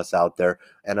majority of us out there.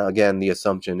 And again, the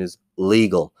assumption is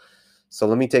legal. So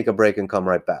let me take a break and come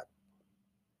right back.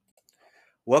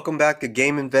 Welcome back to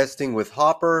Game Investing with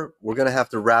Hopper. We're going to have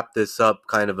to wrap this up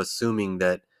kind of assuming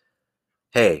that,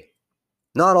 hey,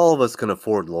 not all of us can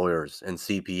afford lawyers and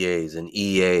CPAs and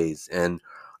EAs and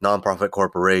nonprofit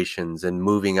corporations and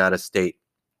moving out of state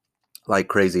like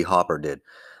Crazy Hopper did.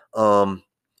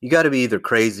 You got to be either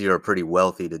crazy or pretty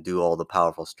wealthy to do all the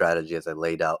powerful strategy as I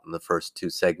laid out in the first two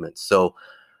segments. So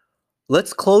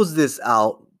let's close this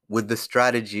out with the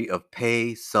strategy of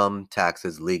pay some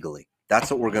taxes legally. That's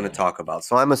what we're going to talk about.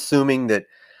 So I'm assuming that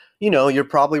you're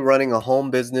probably running a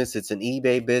home business. It's an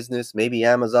eBay business, maybe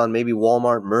Amazon, maybe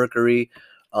Walmart, Mercury.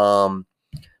 Um,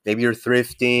 Maybe you're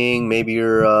thrifting. Maybe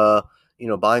you're,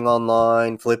 buying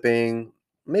online, flipping.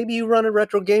 Maybe you run a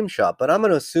retro game shop. But I'm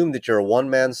going to assume that you're a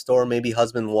one-man store, maybe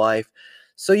husband, wife.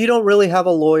 So you don't really have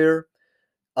a lawyer.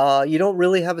 You don't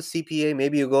really have a CPA.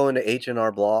 Maybe you go into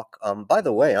H&R Block. By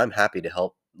the way, I'm happy to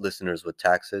help listeners with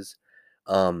taxes.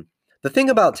 Um, the thing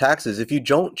about taxes, if you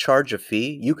don't charge a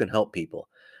fee, you can help people.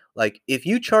 Like if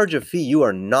you charge a fee, you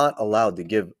are not allowed to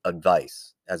give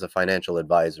advice as a financial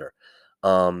advisor.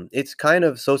 It's kind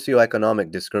of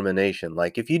socioeconomic discrimination.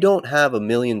 Like if you don't have $1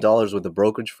 million with a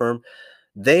brokerage firm,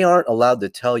 they aren't allowed to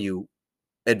tell you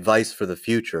advice for the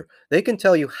future. They can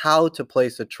tell you how to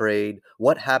place a trade,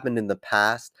 what happened in the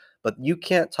past, but you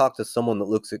can't talk to someone that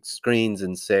looks at screens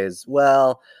and says,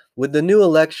 well, with the new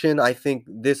election, I think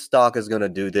this stock is going to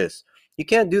do this. You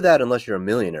can't do that unless you're a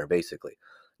millionaire, basically.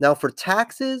 Now, for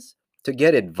taxes, to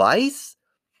get advice,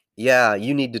 yeah,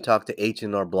 you need to talk to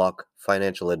H&R Block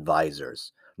financial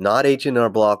advisors, not H&R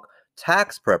Block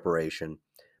tax preparation,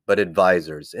 but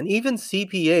advisors and even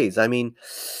CPAs. I mean,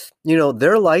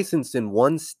 they're licensed in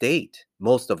one state,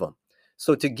 most of them.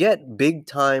 So to get big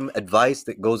time advice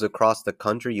that goes across the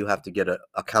country, you have to get an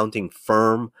accounting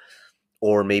firm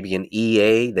or maybe an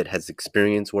EA that has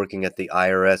experience working at the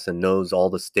IRS and knows all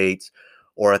the states,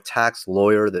 or a tax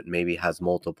lawyer that maybe has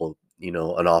multiple,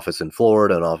 an office in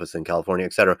Florida, an office in California,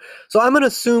 etc. So I'm going to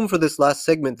assume for this last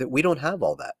segment that we don't have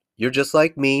all that. You're just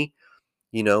like me.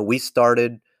 We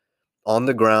started on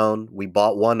the ground. We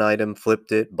bought one item,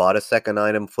 flipped it, bought a second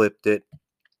item, flipped it.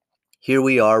 Here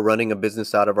we are running a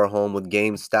business out of our home with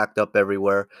games stacked up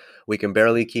everywhere. We can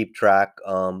barely keep track.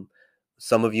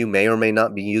 Some of you may or may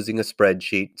not be using a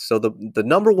spreadsheet. So the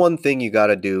number one thing you got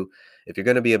to do if you're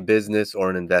going to be a business or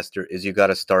an investor is you got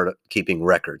to start keeping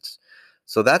records.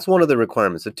 So that's one of the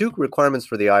requirements. The two requirements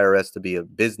for the IRS to be a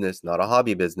business, not a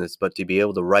hobby business, but to be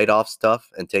able to write off stuff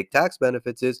and take tax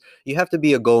benefits is you have to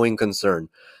be a going concern.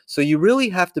 So you really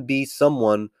have to be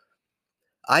someone.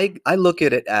 I look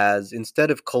at it as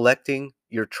instead of collecting,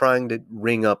 you're trying to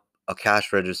ring up a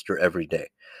cash register every day.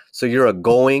 So you're a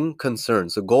going concern.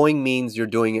 So going means you're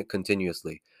doing it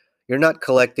continuously. You're not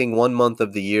collecting 1 month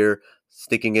of the year,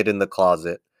 sticking it in the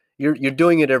closet. You're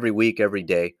doing it every week, every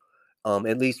day,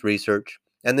 at least research.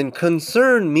 And then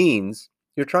concern means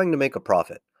you're trying to make a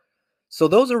profit. So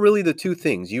those are really the two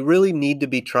things. You really need to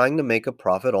be trying to make a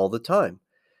profit all the time.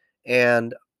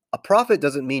 And a profit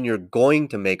doesn't mean you're going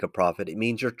to make a profit. It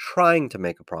means you're trying to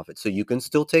make a profit. So you can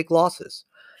still take losses.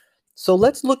 So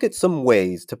let's look at some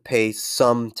ways to pay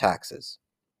some taxes.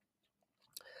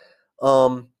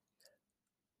 Um,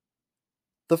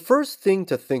 the first thing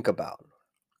to think about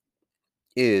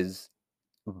is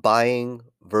buying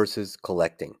versus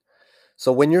collecting.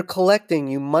 So when you're collecting,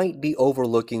 you might be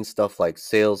overlooking stuff like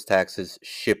sales taxes,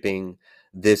 shipping,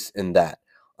 this and that.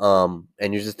 And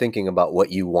you're just thinking about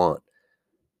what you want.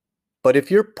 But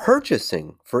if you're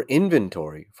purchasing for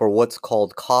inventory for what's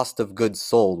called cost of goods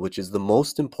sold, which is the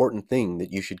most important thing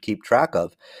that you should keep track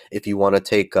of if you want to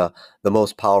take the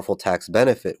most powerful tax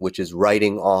benefit, which is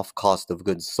writing off cost of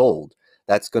goods sold,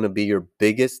 that's going to be your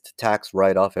biggest tax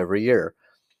write-off every year.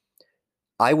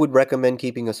 I would recommend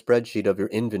keeping a spreadsheet of your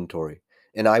inventory.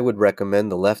 And I would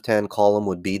recommend the left-hand column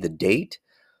would be the date,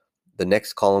 the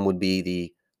next column would be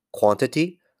the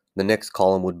quantity, the next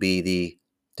column would be the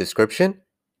description,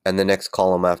 and the next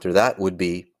column after that would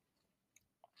be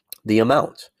the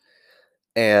amount.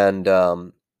 And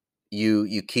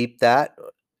you keep that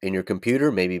in your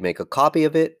computer, maybe make a copy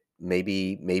of it,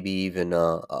 maybe even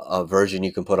a version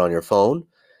you can put on your phone.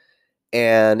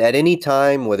 And at any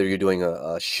time, whether you're doing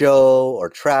a show or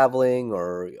traveling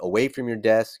or away from your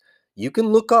desk, you can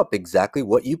look up exactly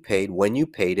what you paid, when you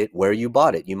paid it, where you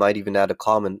bought it. You might even add a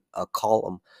column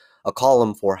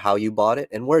for how you bought it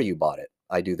and where you bought it.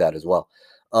 I do that as well.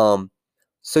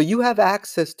 So you have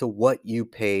access to what you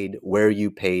paid, where you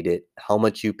paid it, how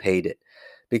much you paid it.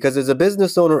 Because as a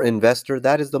business owner, investor,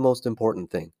 that is the most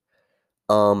important thing.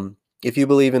 If you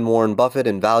believe in Warren Buffett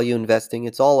and value investing,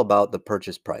 it's all about the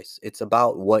purchase price. It's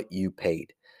about what you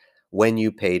paid, when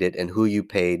you paid it, and who you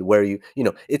paid, where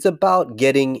it's about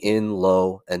getting in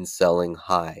low and selling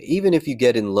high. Even if you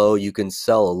get in low, you can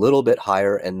sell a little bit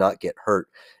higher and not get hurt.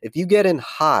 If you get in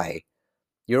high,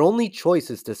 your only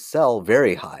choice is to sell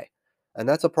very high, and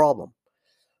that's a problem.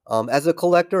 As a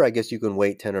collector, I guess you can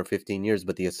wait 10 or 15 years,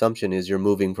 but the assumption is you're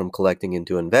moving from collecting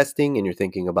into investing and you're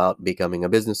thinking about becoming a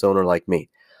business owner like me.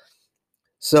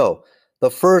 So, the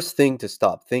first thing to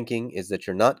stop thinking is that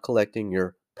you're not collecting,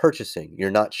 you're purchasing. You're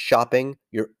not shopping,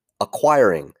 you're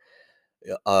acquiring.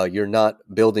 You're not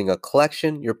building a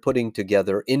collection, you're putting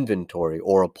together inventory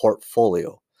or a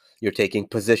portfolio. You're taking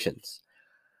positions.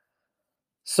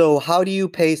 So, how do you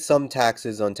pay some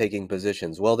taxes on taking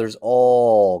positions? Well, there's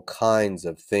all kinds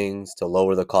of things to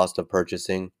lower the cost of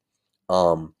purchasing.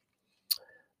 Um,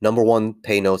 Number one,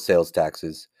 pay no sales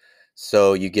taxes.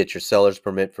 So you get your seller's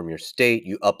permit from your state,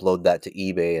 you upload that to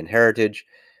eBay and Heritage,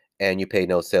 and you pay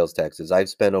no sales taxes. I've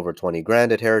spent over 20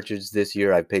 grand at Heritage this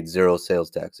year. I've paid zero sales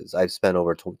taxes. I've spent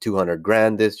over 200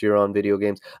 grand this year on video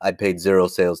games. I paid zero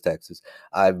sales taxes.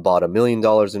 I've bought $1 million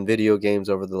in video games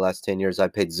over the last 10 years. I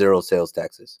paid zero sales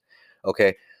taxes.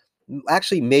 Okay.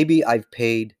 Actually, maybe I've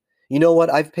paid, you know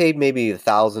what? I've paid maybe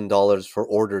 $1,000 for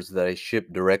orders that I ship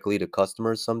directly to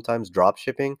customers, sometimes drop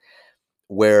shipping,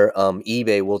 where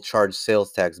eBay will charge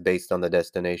sales tax based on the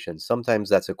destination. Sometimes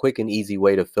that's a quick and easy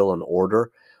way to fill an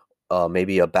order,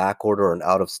 maybe a back order or an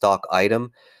out of stock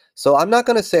item. So I'm not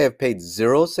going to say I've paid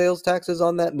zero sales taxes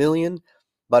on that million,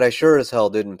 but I sure as hell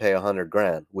didn't pay 100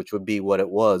 grand, which would be what it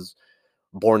was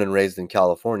born and raised in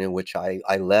California, which I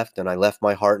left, and I left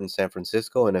my heart in San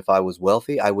Francisco. And if I was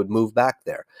wealthy, I would move back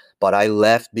there. But I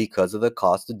left because of the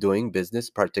cost of doing business,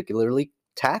 particularly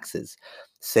taxes.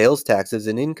 Sales taxes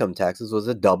and income taxes was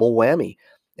a double whammy.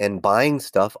 And buying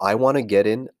stuff, I want to get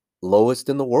in lowest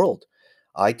in the world.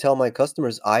 I tell my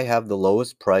customers I have the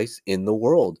lowest price in the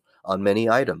world on many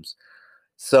items.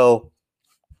 So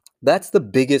that's the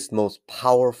biggest, most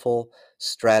powerful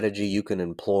strategy you can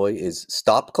employ is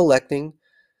stop collecting,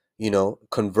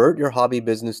 convert your hobby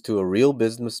business to a real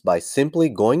business by simply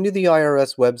going to the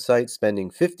IRS website, spending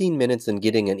 15 minutes and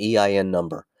getting an EIN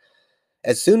number.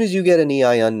 As soon as you get an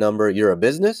EIN number, you're a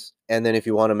business. And then if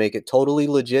you want to make it totally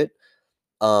legit,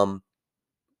 um,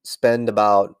 spend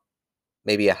about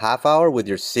maybe a half hour with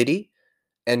your city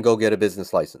and go get a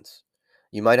business license.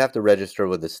 You might have to register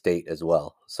with the state as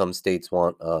well. Some states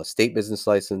want a state business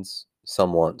license,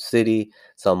 some want city,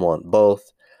 some want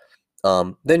both.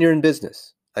 Then you're in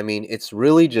business. I mean, it's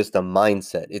really just a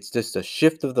mindset. It's just a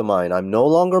shift of the mind. I'm no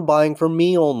longer buying for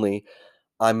me only.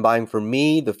 I'm buying for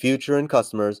me, the future, and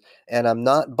customers. And I'm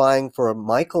not buying for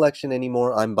my collection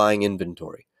anymore. I'm buying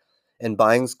inventory. And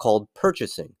buying's called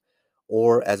purchasing,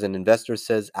 or as an investor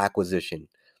says, acquisition,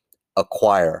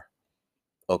 acquire.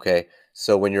 Okay.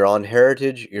 So when you're on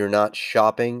Heritage, you're not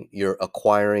shopping, you're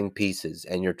acquiring pieces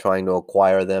and you're trying to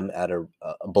acquire them at a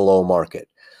below market.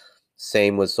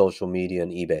 Same with social media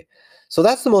and eBay. So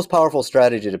that's the most powerful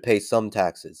strategy to pay some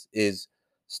taxes is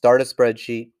start a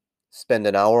spreadsheet, spend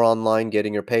an hour online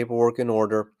getting your paperwork in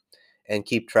order, and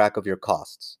keep track of your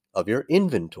costs, of your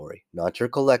inventory, not your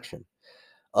collection.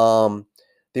 Um,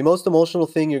 the most emotional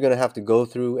thing you're going to have to go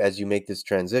through as you make this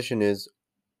transition is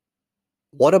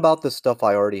What about the stuff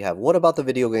I already have? What about the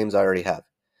video games I already have?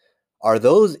 Are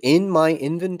those in my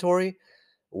inventory?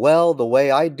 Well, the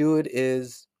way I do it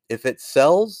is if it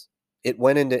sells, it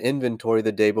went into inventory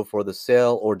the day before the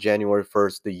sale or January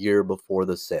 1st, the year before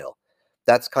the sale.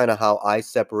 That's kind of how I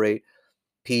separate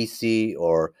PC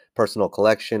or personal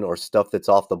collection or stuff that's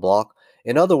off the block.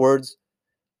 In other words,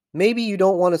 maybe you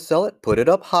don't want to sell it, put it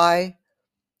up high.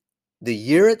 The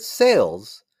year it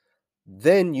sells,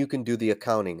 then you can do the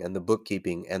accounting and the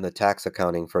bookkeeping and the tax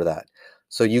accounting for that.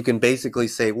 So you can basically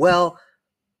say, well,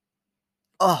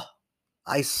 oh,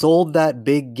 I sold that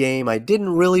big game. I didn't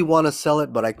really want to sell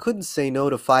it, but I couldn't say no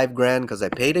to $5,000 because I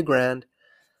paid $1,000.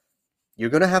 You're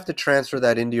going to have to transfer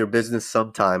that into your business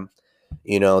sometime.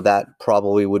 That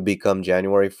probably would become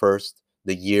January 1st,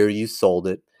 the year you sold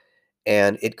it.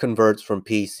 And it converts from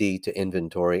PC to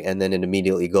inventory, and then it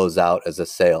immediately goes out as a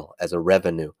sale, as a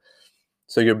revenue.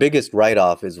 So your biggest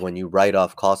write-off is when you write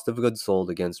off cost of goods sold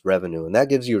against revenue, and that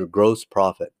gives you a gross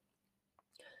profit.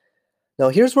 Now,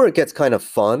 here's where it gets kind of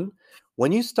fun.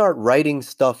 When you start writing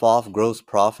stuff off gross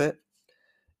profit,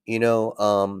 you know,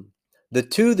 the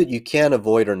two that you can't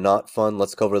avoid are not fun.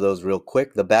 Let's cover those real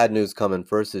quick. The bad news coming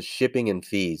first is shipping and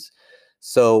fees.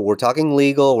 So we're talking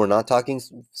legal. We're not talking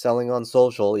selling on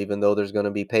social, even though there's going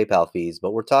to be PayPal fees,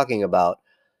 but we're talking about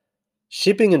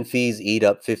shipping and fees eat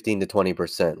up 15 to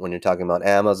 20% when you're talking about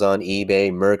Amazon,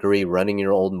 eBay, Mercury, running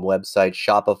your own website,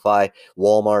 Shopify,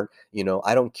 Walmart.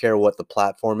 I don't care what the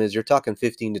platform is. You're talking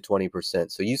 15 to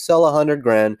 20%. So you sell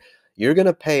 $100,000, you're going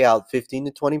to pay out 15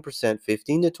 to 20%,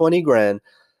 15 to 20 grand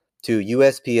to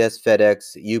USPS,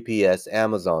 FedEx, UPS,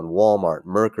 Amazon, Walmart,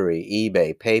 Mercury,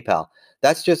 eBay, PayPal.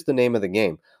 That's just the name of the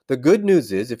game. The good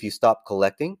news is if you stop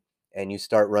collecting and you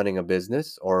start running a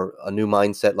business or a new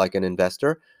mindset like an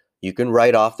investor, you can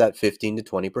write off that 15 to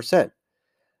 20%.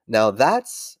 Now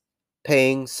that's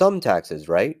paying some taxes,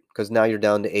 right? Because now you're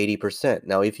down to 80%.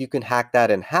 Now, if you can hack that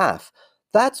in half,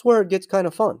 that's where it gets kind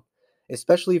of fun,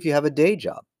 especially if you have a day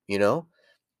job.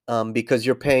 Because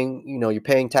you're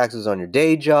paying taxes on your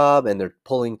day job, and they're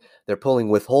pulling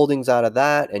withholdings out of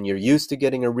that, and you're used to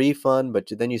getting a refund, but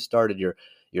then you started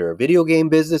your video game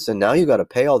business, and now you got to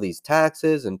pay all these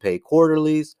taxes and pay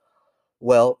quarterlies.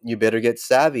 Well, you better get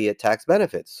savvy at tax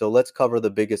benefits. So let's cover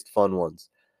the biggest fun ones.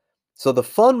 So the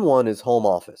fun one is home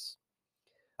office.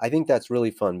 I think that's really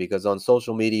fun because on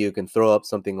social media, you can throw up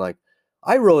something like,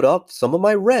 I wrote off some of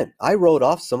my rent. I wrote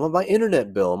off some of my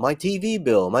internet bill, my TV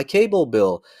bill, my cable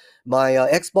bill, my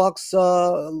Xbox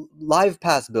Live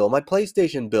Pass bill, my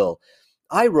PlayStation bill.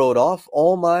 I wrote off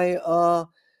all my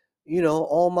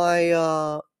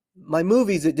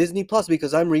movies at Disney Plus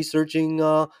because I'm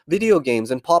researching video games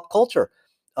and pop culture.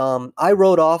 I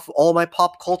wrote off all my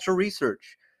pop culture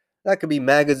research. That could be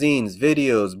magazines,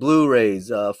 videos,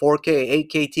 Blu-rays, 4K,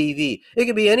 8K TV. It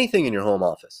could be anything in your home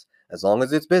office, as long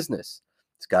as it's business.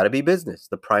 It's got to be business.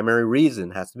 The primary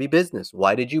reason has to be business.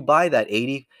 Why did you buy that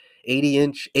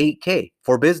 80-inch 8K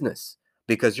for business?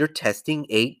 Because you're testing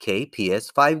 8K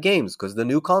PS5 games because the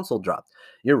new console dropped.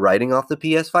 You're writing off the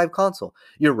PS5 console.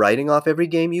 You're writing off every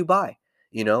game you buy.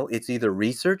 It's either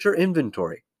research or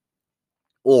inventory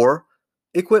or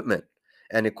equipment.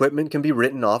 And equipment can be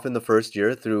written off in the first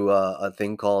year through a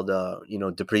thing called,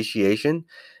 depreciation,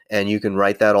 and you can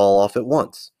write that all off at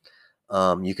once.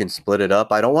 You can split it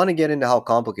up. I don't want to get into how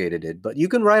complicated it is, but you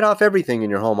can write off everything in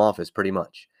your home office pretty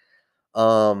much.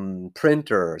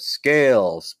 Printer,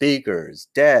 scale, speakers,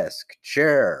 desk,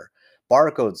 chair,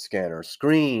 barcode scanner,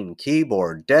 screen,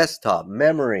 keyboard, desktop,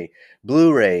 memory,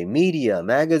 Blu-ray, media,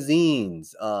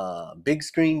 magazines, big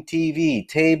screen TV,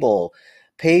 table,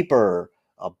 paper,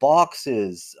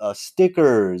 boxes,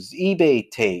 stickers, eBay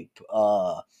tape,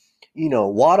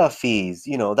 WADA fees.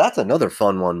 That's another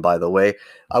fun one, by the way.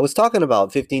 I was talking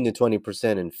about 15 to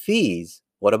 20% in fees.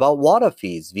 What about WADA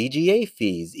fees, VGA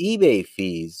fees, eBay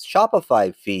fees,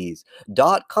 Shopify fees,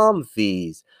 .com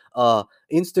fees,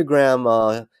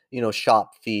 Instagram,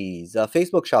 shop fees,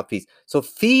 Facebook shop fees? So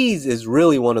fees is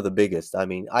really one of the biggest. I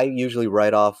mean, I usually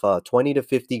write off 20 to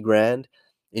 50 grand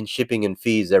in shipping and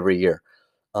fees every year.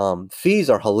 Fees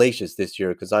are hellacious this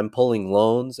year because I'm pulling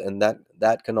loans, and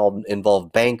that can all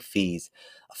involve bank fees,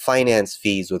 finance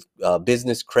fees with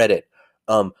business credit.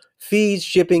 Fees,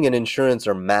 shipping, and insurance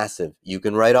are massive. You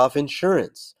can write off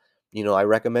insurance. I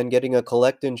recommend getting a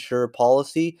collect insure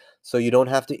policy so you don't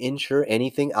have to insure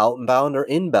anything outbound or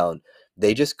inbound.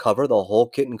 They just cover the whole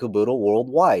kit and caboodle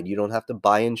worldwide. You don't have to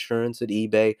buy insurance at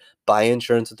eBay, buy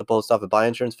insurance at the post office, buy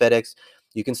insurance FedEx.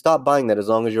 You can stop buying that as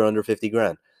long as you're under 50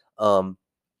 grand.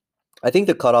 I think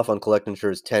the cutoff on collect insure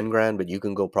is 10 grand, but you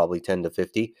can go probably 10 to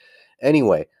 50.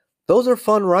 Anyway, those are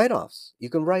fun write-offs.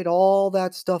 You can write all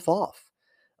that stuff off.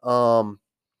 Um,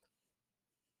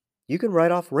 you can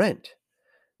write off rent.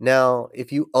 Now,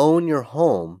 if you own your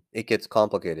home, it gets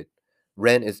complicated.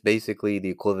 Rent is basically the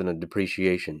equivalent of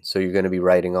depreciation. So you're going to be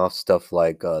writing off stuff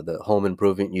like the home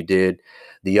improvement you did,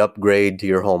 the upgrade to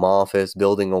your home office,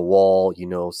 building a wall,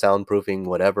 soundproofing,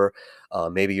 whatever.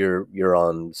 Maybe you're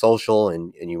on social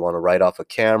and you want to write off a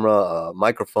camera, a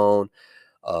microphone,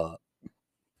 uh,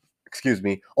 excuse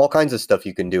me, all kinds of stuff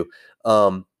you can do,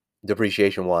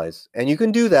 depreciation wise. And you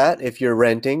can do that if you're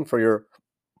renting for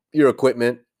your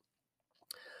equipment,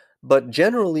 but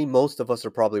generally, most of us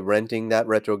are probably renting that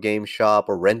retro game shop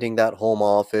or renting that home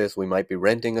office. We might be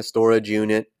renting a storage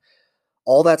unit.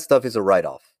 All that stuff is a write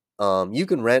off. You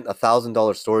can rent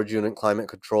 $1,000 storage unit, climate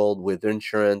controlled, with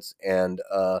insurance and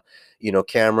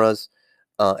cameras,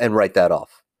 and write that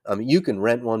off. You can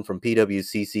rent one from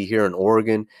PWCC here in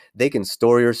Oregon. They can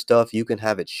store your stuff. You can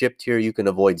have it shipped here. You can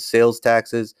avoid sales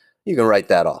taxes. You can write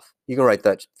that off. You can write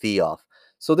that fee off.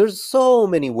 So there's so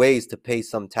many ways to pay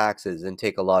some taxes and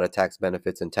take a lot of tax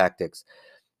benefits and tactics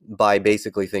by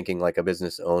basically thinking like a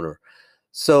business owner.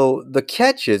 So the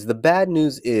catch is, the bad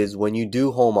news is when you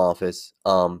do home office,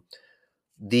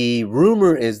 the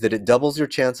rumor is that it doubles your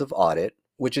chance of audit,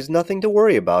 which is nothing to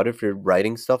worry about if you're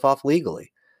writing stuff off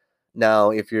legally.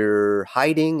 Now, if you're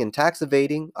hiding and tax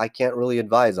evading, I can't really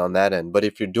advise on that end. But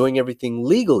if you're doing everything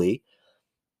legally,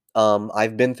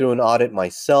 I've been through an audit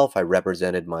myself. I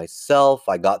represented myself.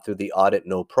 I got through the audit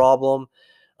no problem.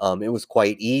 It was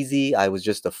quite easy. I was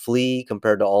just a flea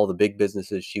compared to all the big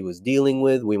businesses she was dealing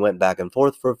with. We went back and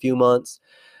forth for a few months.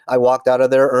 I walked out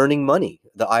of there earning money.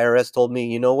 The IRS told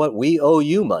me, you know what, we owe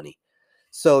you money.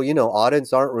 So,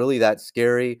 audits aren't really that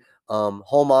scary.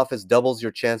 Home office doubles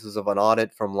your chances of an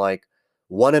audit from like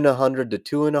 1 in 100 to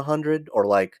 2 in 100, or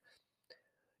like,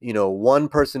 one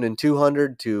person in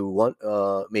 200 to one,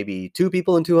 maybe two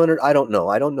people in 200. I don't know.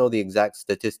 I don't know the exact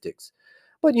statistics.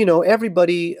 But,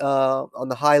 everybody on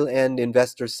the high end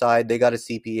investor side, they got a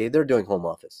CPA, they're doing home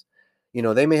office.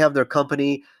 They may have their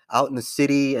company out in the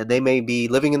city and they may be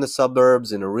living in the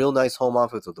suburbs in a real nice home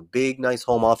office with a big, nice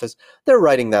home office. They're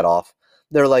writing that off.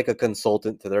 They're like a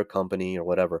consultant to their company or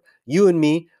whatever. You and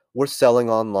me, we're selling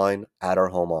online at our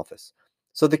home office.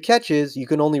 So the catch is you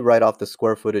can only write off the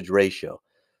square footage ratio.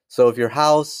 So if your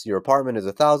apartment is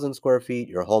 1,000 square feet,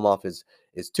 your home office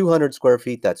is 200 square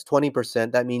feet, that's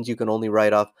 20%. That means you can only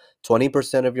write off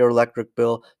 20% of your electric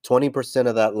bill, 20%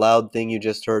 of that loud thing you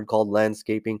just heard called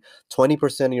landscaping,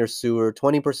 20% of your sewer,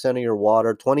 20% of your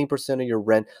water, 20% of your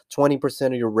rent, 20%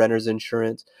 of your renter's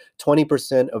insurance,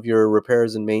 20% of your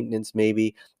repairs and maintenance,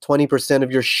 maybe 20%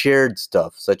 of your shared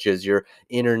stuff, such as your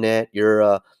internet,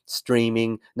 your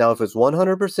streaming. Now, if it's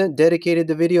 100% dedicated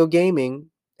to video gaming,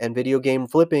 and video game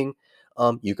flipping,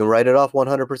 you can write it off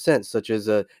 100%, such as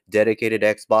a dedicated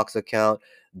Xbox account,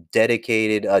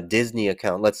 dedicated Disney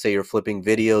account. Let's say you're flipping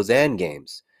videos and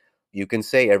games. You can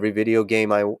say every video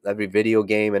game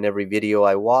and every video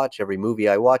I watch, every movie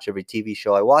I watch, every TV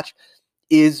show I watch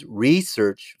is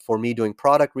research for me, doing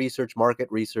product research, market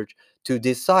research, to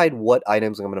decide what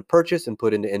items I'm going to purchase and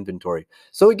put into inventory.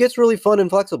 So it gets really fun and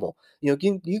flexible. You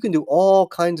can do all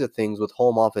kinds of things with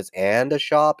home office and a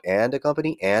shop and a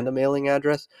company and a mailing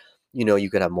address. You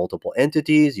can have multiple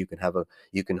entities. You can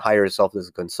hire yourself as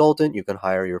a consultant. You can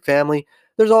hire your family.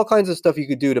 There's all kinds of stuff you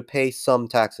could do to pay some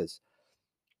taxes.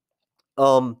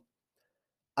 Um,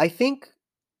 I think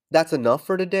that's enough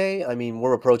for today. I mean,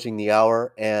 we're approaching the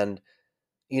hour, and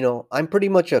I'm pretty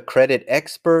much a credit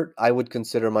expert. I would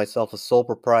consider myself a sole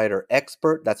proprietor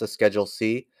expert. That's a Schedule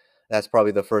C. That's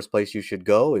probably the first place you should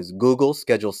go, is Google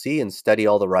Schedule C and study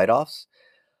all the write-offs.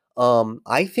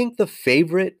 I think the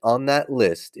favorite on that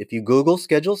list, if you Google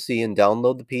Schedule C and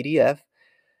download the PDF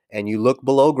and you look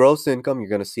below gross income, you're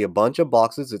going to see a bunch of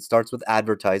boxes. It starts with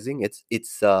advertising.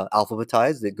 It's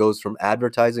alphabetized. It goes from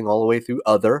advertising all the way through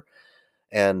other,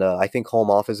 and I think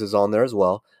home office is on there as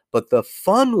well. But the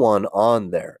fun one on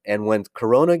there, and when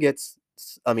Corona gets,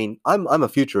 I mean, I'm a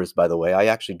futurist, by the way. I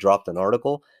actually dropped an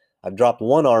article. I've dropped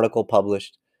one article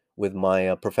published with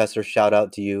my professor. Shout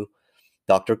out to you,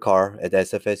 Dr. Carr at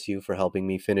SFSU, for helping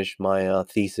me finish my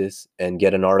thesis and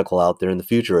get an article out there in the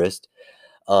Futurist.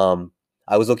 Um,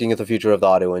 I was looking at the future of the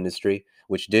auto industry,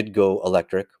 which did go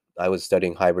electric. I was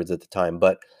studying hybrids at the time,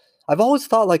 but I've always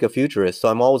thought like a futurist, so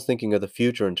I'm always thinking of the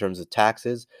future in terms of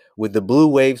taxes. With the blue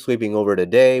wave sweeping over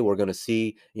today, we're going to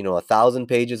see, 1,000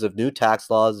 pages of new tax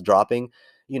laws dropping.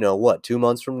 2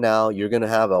 months from now, you're going to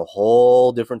have a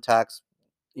whole different tax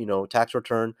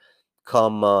return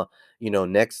come,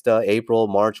 next April,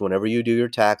 March, whenever you do your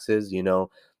taxes.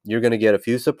 You're going to get a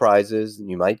few surprises.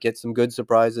 You might get some good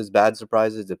surprises, bad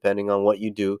surprises, depending on what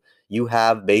you do. You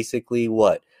have basically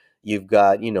what? You've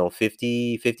got,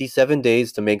 57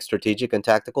 days to make strategic and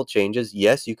tactical changes.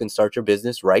 Yes, you can start your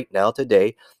business right now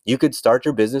today. You could start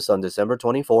your business on December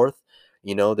 24th.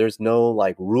 There's no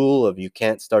like rule of you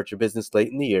can't start your business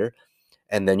late in the year.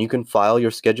 And then you can file your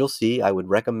Schedule C. I would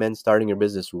recommend starting your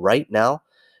business right now.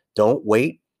 Don't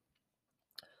wait.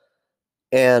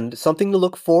 And something to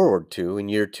look forward to in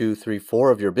year 2, 3,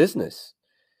 4 of your business.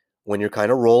 When you're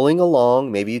kind of rolling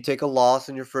along, maybe you take a loss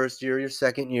in your first year, your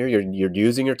second year, you're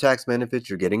using your tax benefits,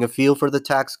 you're getting a feel for the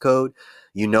tax code,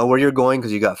 you know where you're going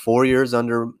because you got 4 years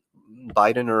under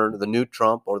Biden or the new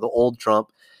Trump or the old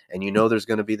Trump, and you know there's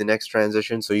going to be the next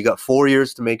transition. So you got 4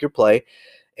 years to make your play,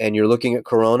 and you're looking at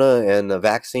Corona and the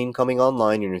vaccine coming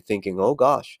online, and you're thinking, oh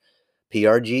gosh,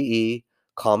 PRGE,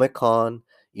 Comic Con,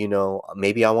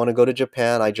 maybe I want to go to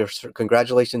Japan.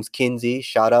 Congratulations, Kinsey.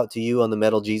 Shout out to you on the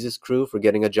Metal Jesus crew for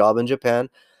getting a job in Japan.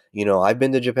 I've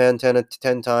been to Japan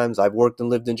 10 times. I've worked and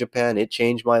lived in Japan. It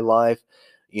changed my life.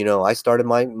 I started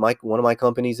my one of my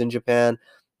companies in Japan.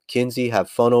 Kinsey, have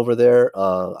fun over there.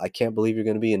 I can't believe you're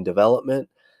going to be in development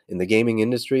in the gaming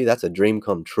industry. That's a dream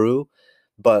come true.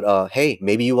 But hey,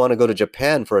 maybe you want to go to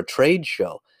Japan for a trade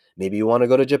show. Maybe you want to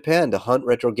go to Japan to hunt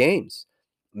retro games.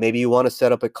 Maybe you want to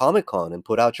set up a Comic Con and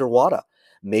put out your WADA.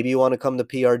 Maybe you want to come to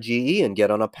PRGE and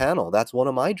get on a panel. That's one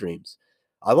of my dreams.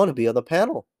 I want to be on the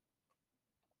panel.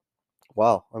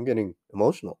 Wow, I'm getting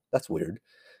emotional. That's weird.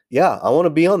 Yeah, I want to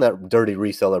be on that dirty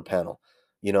reseller panel.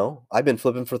 I've been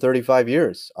flipping for 35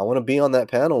 years. I want to be on that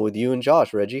panel with you and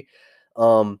Josh, Reggie.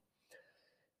 Um,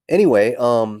 anyway,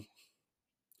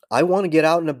 I want to get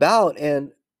out and about,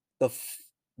 and the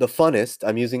the funnest,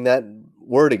 I'm using that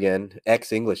word again,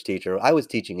 ex-English teacher. I was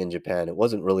teaching in Japan. It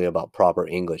wasn't really about proper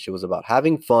English. It was about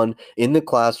having fun in the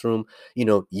classroom,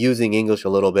 using English a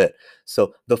little bit.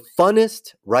 So the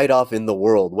funnest write-off in the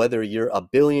world, whether you're a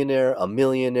billionaire, a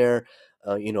millionaire,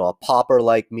 a pauper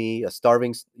like me, a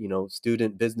starving,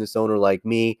 student business owner like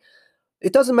me,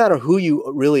 it doesn't matter who you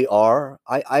really are.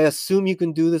 I assume you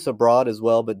can do this abroad as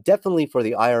well, but definitely for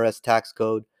the IRS tax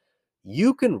code,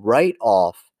 you can write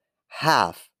off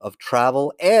half of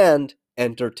travel and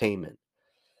entertainment.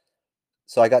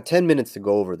 So I got 10 minutes to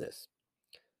go over this.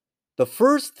 The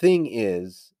first thing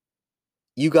is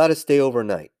you got to stay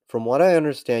overnight. From what I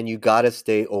understand, you got to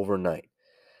stay overnight.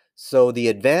 So the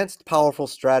advanced powerful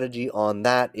strategy on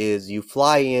that is you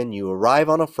fly in, you arrive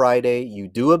on a Friday, you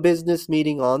do a business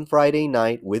meeting on Friday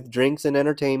night with drinks and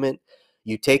entertainment,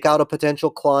 you take out a potential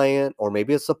client or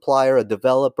maybe a supplier, a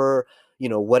developer,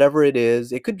 whatever it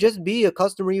is. It could just be a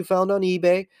customer you found on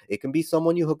eBay. It can be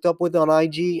someone you hooked up with on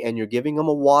IG and you're giving them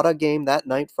a WADA game that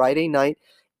night, Friday night,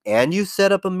 and you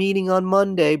set up a meeting on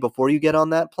Monday before you get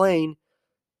on that plane.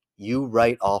 You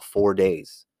write off 4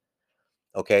 days.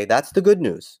 Okay, that's the good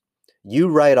news. You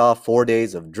write off 4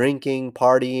 days of drinking,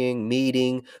 partying,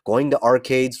 meeting, going to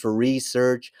arcades for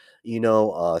research,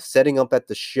 setting up at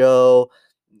the show,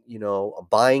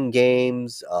 buying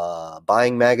games,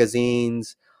 buying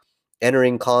magazines,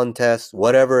 entering contests,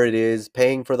 whatever it is,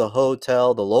 paying for the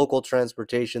hotel, the local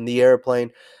transportation, the airplane,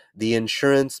 the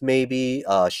insurance, maybe,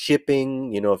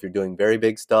 shipping, if you're doing very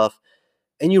big stuff.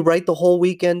 And you write the whole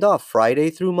weekend off,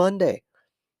 Friday through Monday.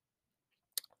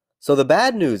 So the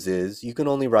bad news is you can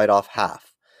only write off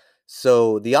half.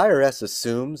 So the IRS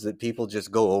assumes that people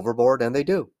just go overboard, and they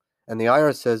do. And the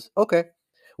IRS says, okay,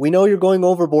 we know you're going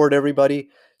overboard, everybody,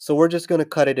 so we're just going to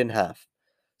cut it in half.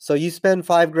 So you spend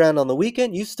 $5,000 on the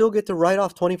weekend, you still get to write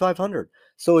off $2,500.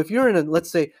 So if you're in a,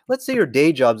 let's say your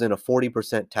day job's in a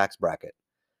 40% tax bracket,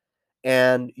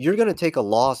 and you're going to take a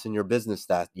loss in your business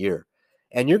that year.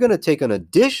 And you're going to take an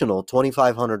additional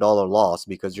 $2,500 loss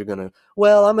because I'm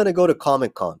going to go to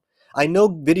Comic Con. I know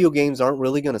video games aren't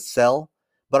really going to sell,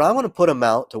 but I want to put them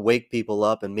out to wake people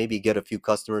up and maybe get a few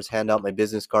customers, hand out my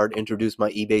business card, introduce my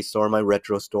eBay store, my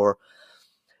retro store.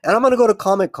 And I'm going to go to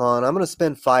Comic Con. I'm going to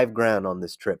spend $5,000 on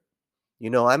this trip.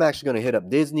 I'm actually going to hit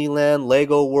up Disneyland,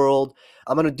 Lego World.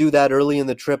 I'm going to do that early in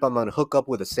the trip. I'm going to hook up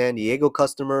with a San Diego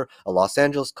customer, a Los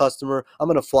Angeles customer. I'm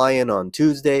going to fly in on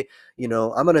Tuesday. I'm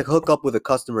going to hook up with a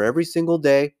customer every single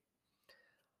day,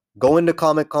 go into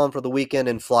Comic-Con for the weekend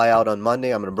and fly out on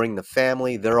Monday. I'm going to bring the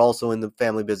family. They're also in the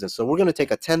family business. So we're going to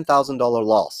take a $10,000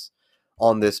 loss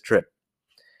on this trip.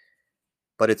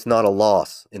 But it's not a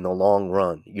loss in the long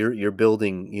run. You're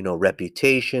building,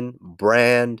 reputation,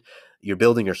 brand, you're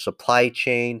building your supply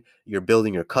chain, you're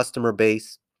building your customer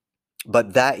base.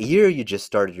 But that year you just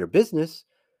started your business,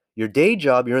 your day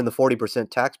job, you're in the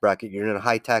 40% tax bracket. You're in a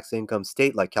high tax income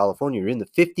state like California. You're in the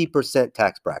 50%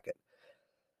 tax bracket.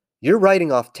 You're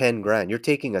writing off $10,000. You're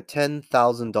taking a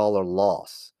 $10,000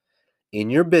 loss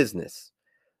in your business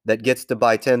that gets to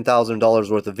buy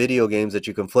 $10,000 worth of video games that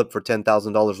you can flip for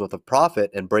 $10,000 worth of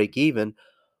profit and break even,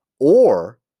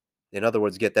 or in other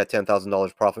words, get that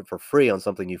 $10,000 profit for free on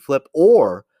something you flip,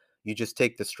 or you just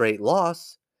take the straight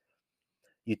loss.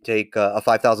 You take a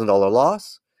 $5,000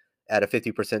 loss at a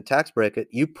 50% tax bracket,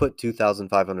 you put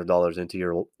 $2,500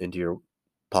 into your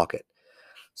pocket.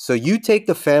 So you take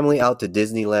the family out to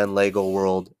Disneyland, Lego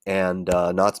World, and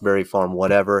Knott's Berry Farm,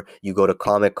 whatever. You go to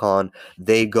Comic-Con.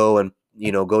 They go and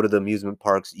go to the amusement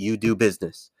parks. You do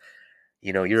business.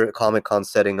 You're at Comic-Con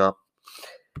setting up.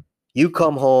 You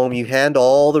come home. You hand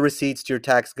all the receipts to your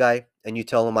tax guy, and you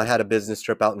tell him I had a business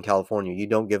trip out in California. You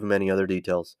don't give him any other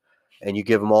details, and you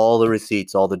give him all the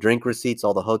receipts, all the drink receipts,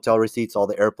 all the hotel receipts, all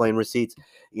the airplane receipts.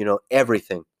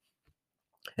 Everything.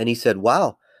 And he said,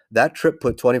 "Wow, that trip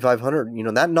put 2,500.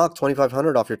 That knocked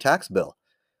 2,500 off your tax bill."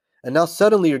 And now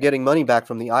suddenly you're getting money back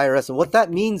from the IRS. And what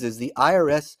that means is the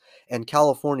IRS and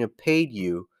California paid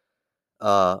you.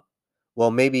 Well,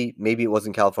 maybe it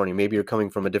wasn't California. Maybe you're coming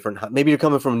from maybe you're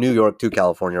coming from New York to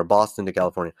California or Boston to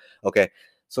California. Okay.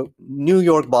 So New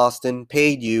York, Boston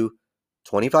paid you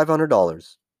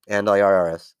 $2,500 and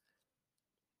IRS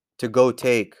to go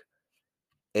take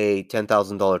a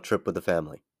 $10,000 trip with the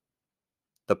family.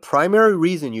 The primary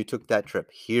reason you took that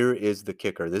trip, here is the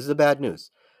kicker. This is the bad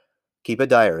news. Keep a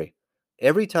diary.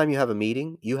 Every time you have a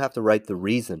meeting, you have to write the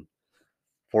reason.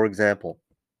 For example,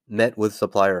 met with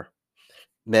supplier,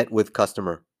 met with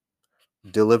customer,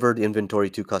 delivered inventory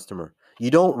to customer. You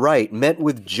don't write, met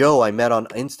with Joe I met on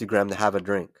Instagram to have a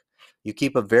drink. You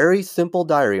keep a very simple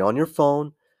diary on your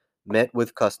phone, met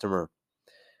with customer,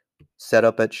 set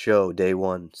up at show day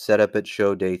 1, set up at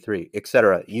show day 3,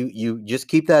 etc. You just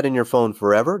keep that in your phone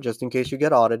forever, just in case you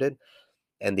get audited.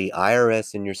 And the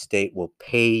IRS in your state will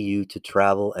pay you to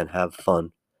travel and have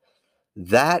fun.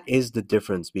 That is the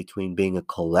difference between being a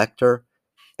collector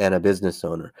and a business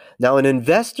owner. Now, an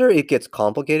investor, it gets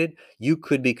complicated. You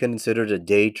could be considered a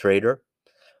day trader.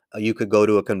 You could go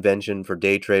to a convention for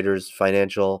day traders,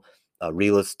 financial,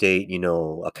 real estate,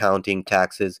 accounting,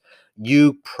 taxes.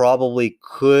 You probably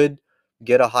could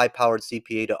get a high-powered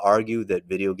CPA to argue that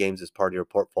video games is part of your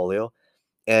portfolio.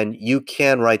 And you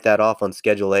can write that off on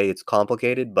Schedule A. It's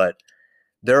complicated, but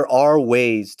there are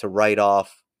ways to write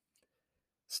off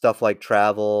stuff like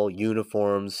travel,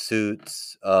 uniforms,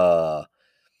 suits, kind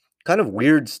of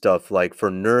weird stuff like for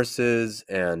nurses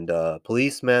and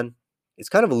policemen. It's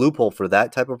kind of a loophole for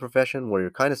that type of profession where you're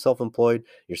kind of self-employed.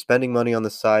 You're spending money on the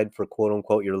side for quote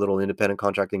unquote your little independent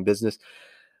contracting business.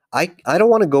 I don't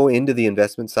want to go into the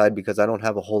investment side because I don't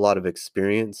have a whole lot of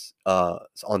experience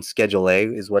on Schedule A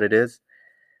is what it is,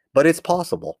 but it's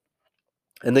possible.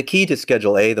 And the key to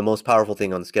Schedule A, the most powerful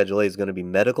thing on Schedule A is going to be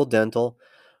medical, dental,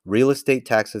 real estate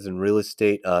taxes, and real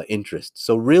estate interest.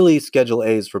 So really, Schedule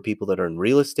A is for people that are in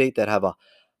real estate that have a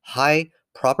high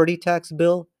property tax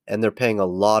bill and they're paying a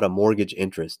lot of mortgage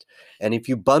interest. And if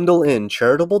you bundle in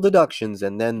charitable deductions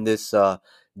and then this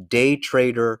day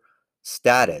trader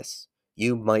status,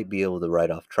 you might be able to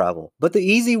write off travel. But the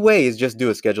easy way is just do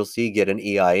a Schedule C, get an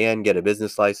EIN, get a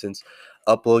business license,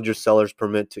 upload your seller's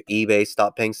permit to eBay,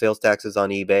 stop paying sales taxes on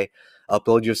eBay,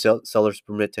 upload your seller's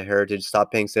permit to Heritage,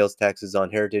 stop paying sales taxes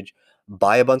on Heritage,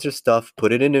 buy a bunch of stuff,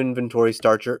 put it in inventory,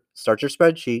 start your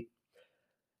spreadsheet,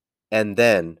 and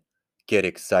then get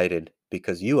excited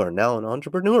because you are now an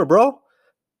entrepreneur, bro.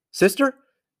 Sister,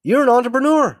 you're an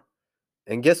entrepreneur.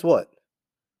 And guess what?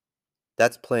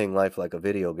 That's playing life like a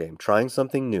video game, trying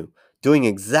something new, doing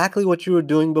exactly what you were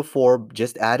doing before,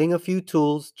 just adding a few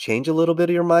tools, change a little bit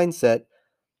of your mindset.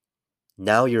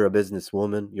 Now you're a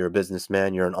businesswoman, you're a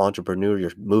businessman, you're an entrepreneur,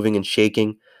 you're moving and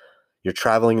shaking, you're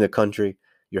traveling the country,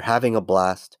 you're having a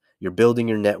blast, you're building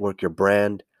your network, your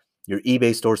brand, your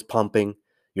eBay store's pumping,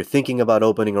 you're thinking about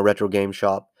opening a retro game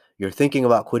shop, you're thinking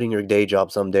about quitting your day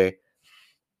job someday.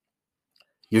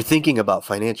 You're thinking about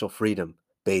financial freedom,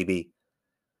 baby.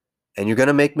 And you're going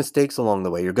to make mistakes along the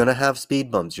way. You're going to have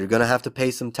speed bumps. You're going to have to pay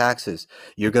some taxes.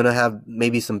 You're going to have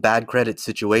maybe some bad credit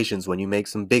situations when you make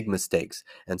some big mistakes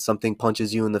and something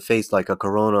punches you in the face like a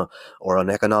corona or an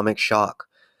economic shock.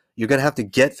 You're going to have to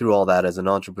get through all that as an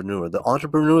entrepreneur. The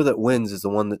entrepreneur that wins is the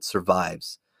one that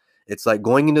survives. It's like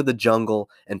going into the jungle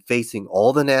and facing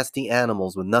all the nasty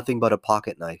animals with nothing but a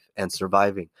pocket knife and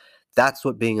surviving. That's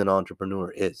what being an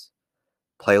entrepreneur is.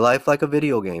 Play life like a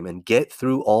video game and get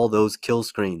through all those kill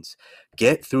screens.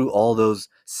 Get through all those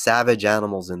savage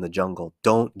animals in the jungle.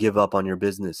 Don't give up on your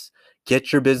business.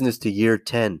 Get your business to year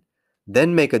 10.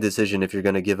 Then make a decision if you're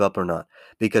going to give up or not,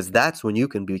 because that's when you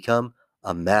can become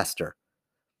a master.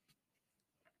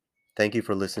 Thank you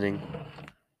for listening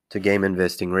to Game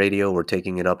Investing Radio. We're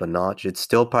taking it up a notch. It's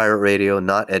still pirate radio,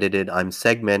 not edited. I'm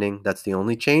segmenting. That's the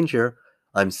only change here.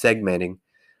 I'm segmenting.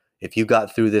 If you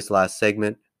got through this last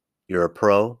segment, you're a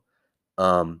pro.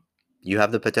 Um, you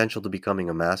have the potential to becoming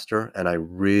a master, and I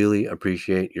really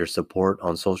appreciate your support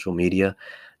on social media.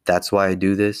 That's why I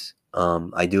do this.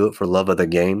 I do it for love of the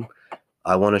game.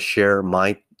 I want to share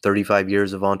my 35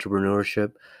 years of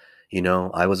entrepreneurship.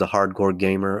 I was a hardcore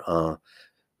gamer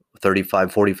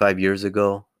 35, 45 years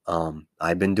ago.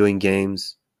 I've been doing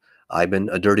games. I've been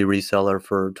a dirty reseller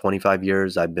for 25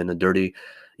 years. I've been a dirty,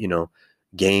 you know,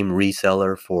 game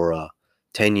reseller for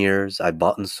 10 years. I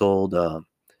bought and sold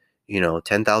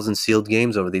 10,000 sealed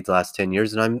games over these last 10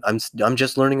 years, and I'm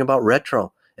just learning about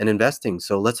retro and investing.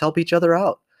 So let's help each other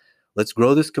out. Let's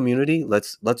grow this community.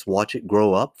 Let's watch it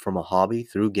grow up from a hobby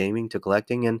through gaming to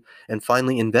collecting and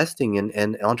finally investing and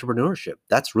entrepreneurship.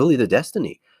 That's really the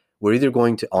destiny. We're either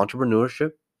going to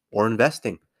entrepreneurship or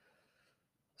investing.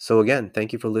 So again,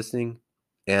 thank you for listening,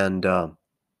 and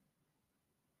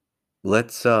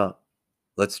let's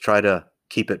try to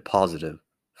keep it positive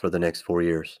for the next 4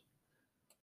 years.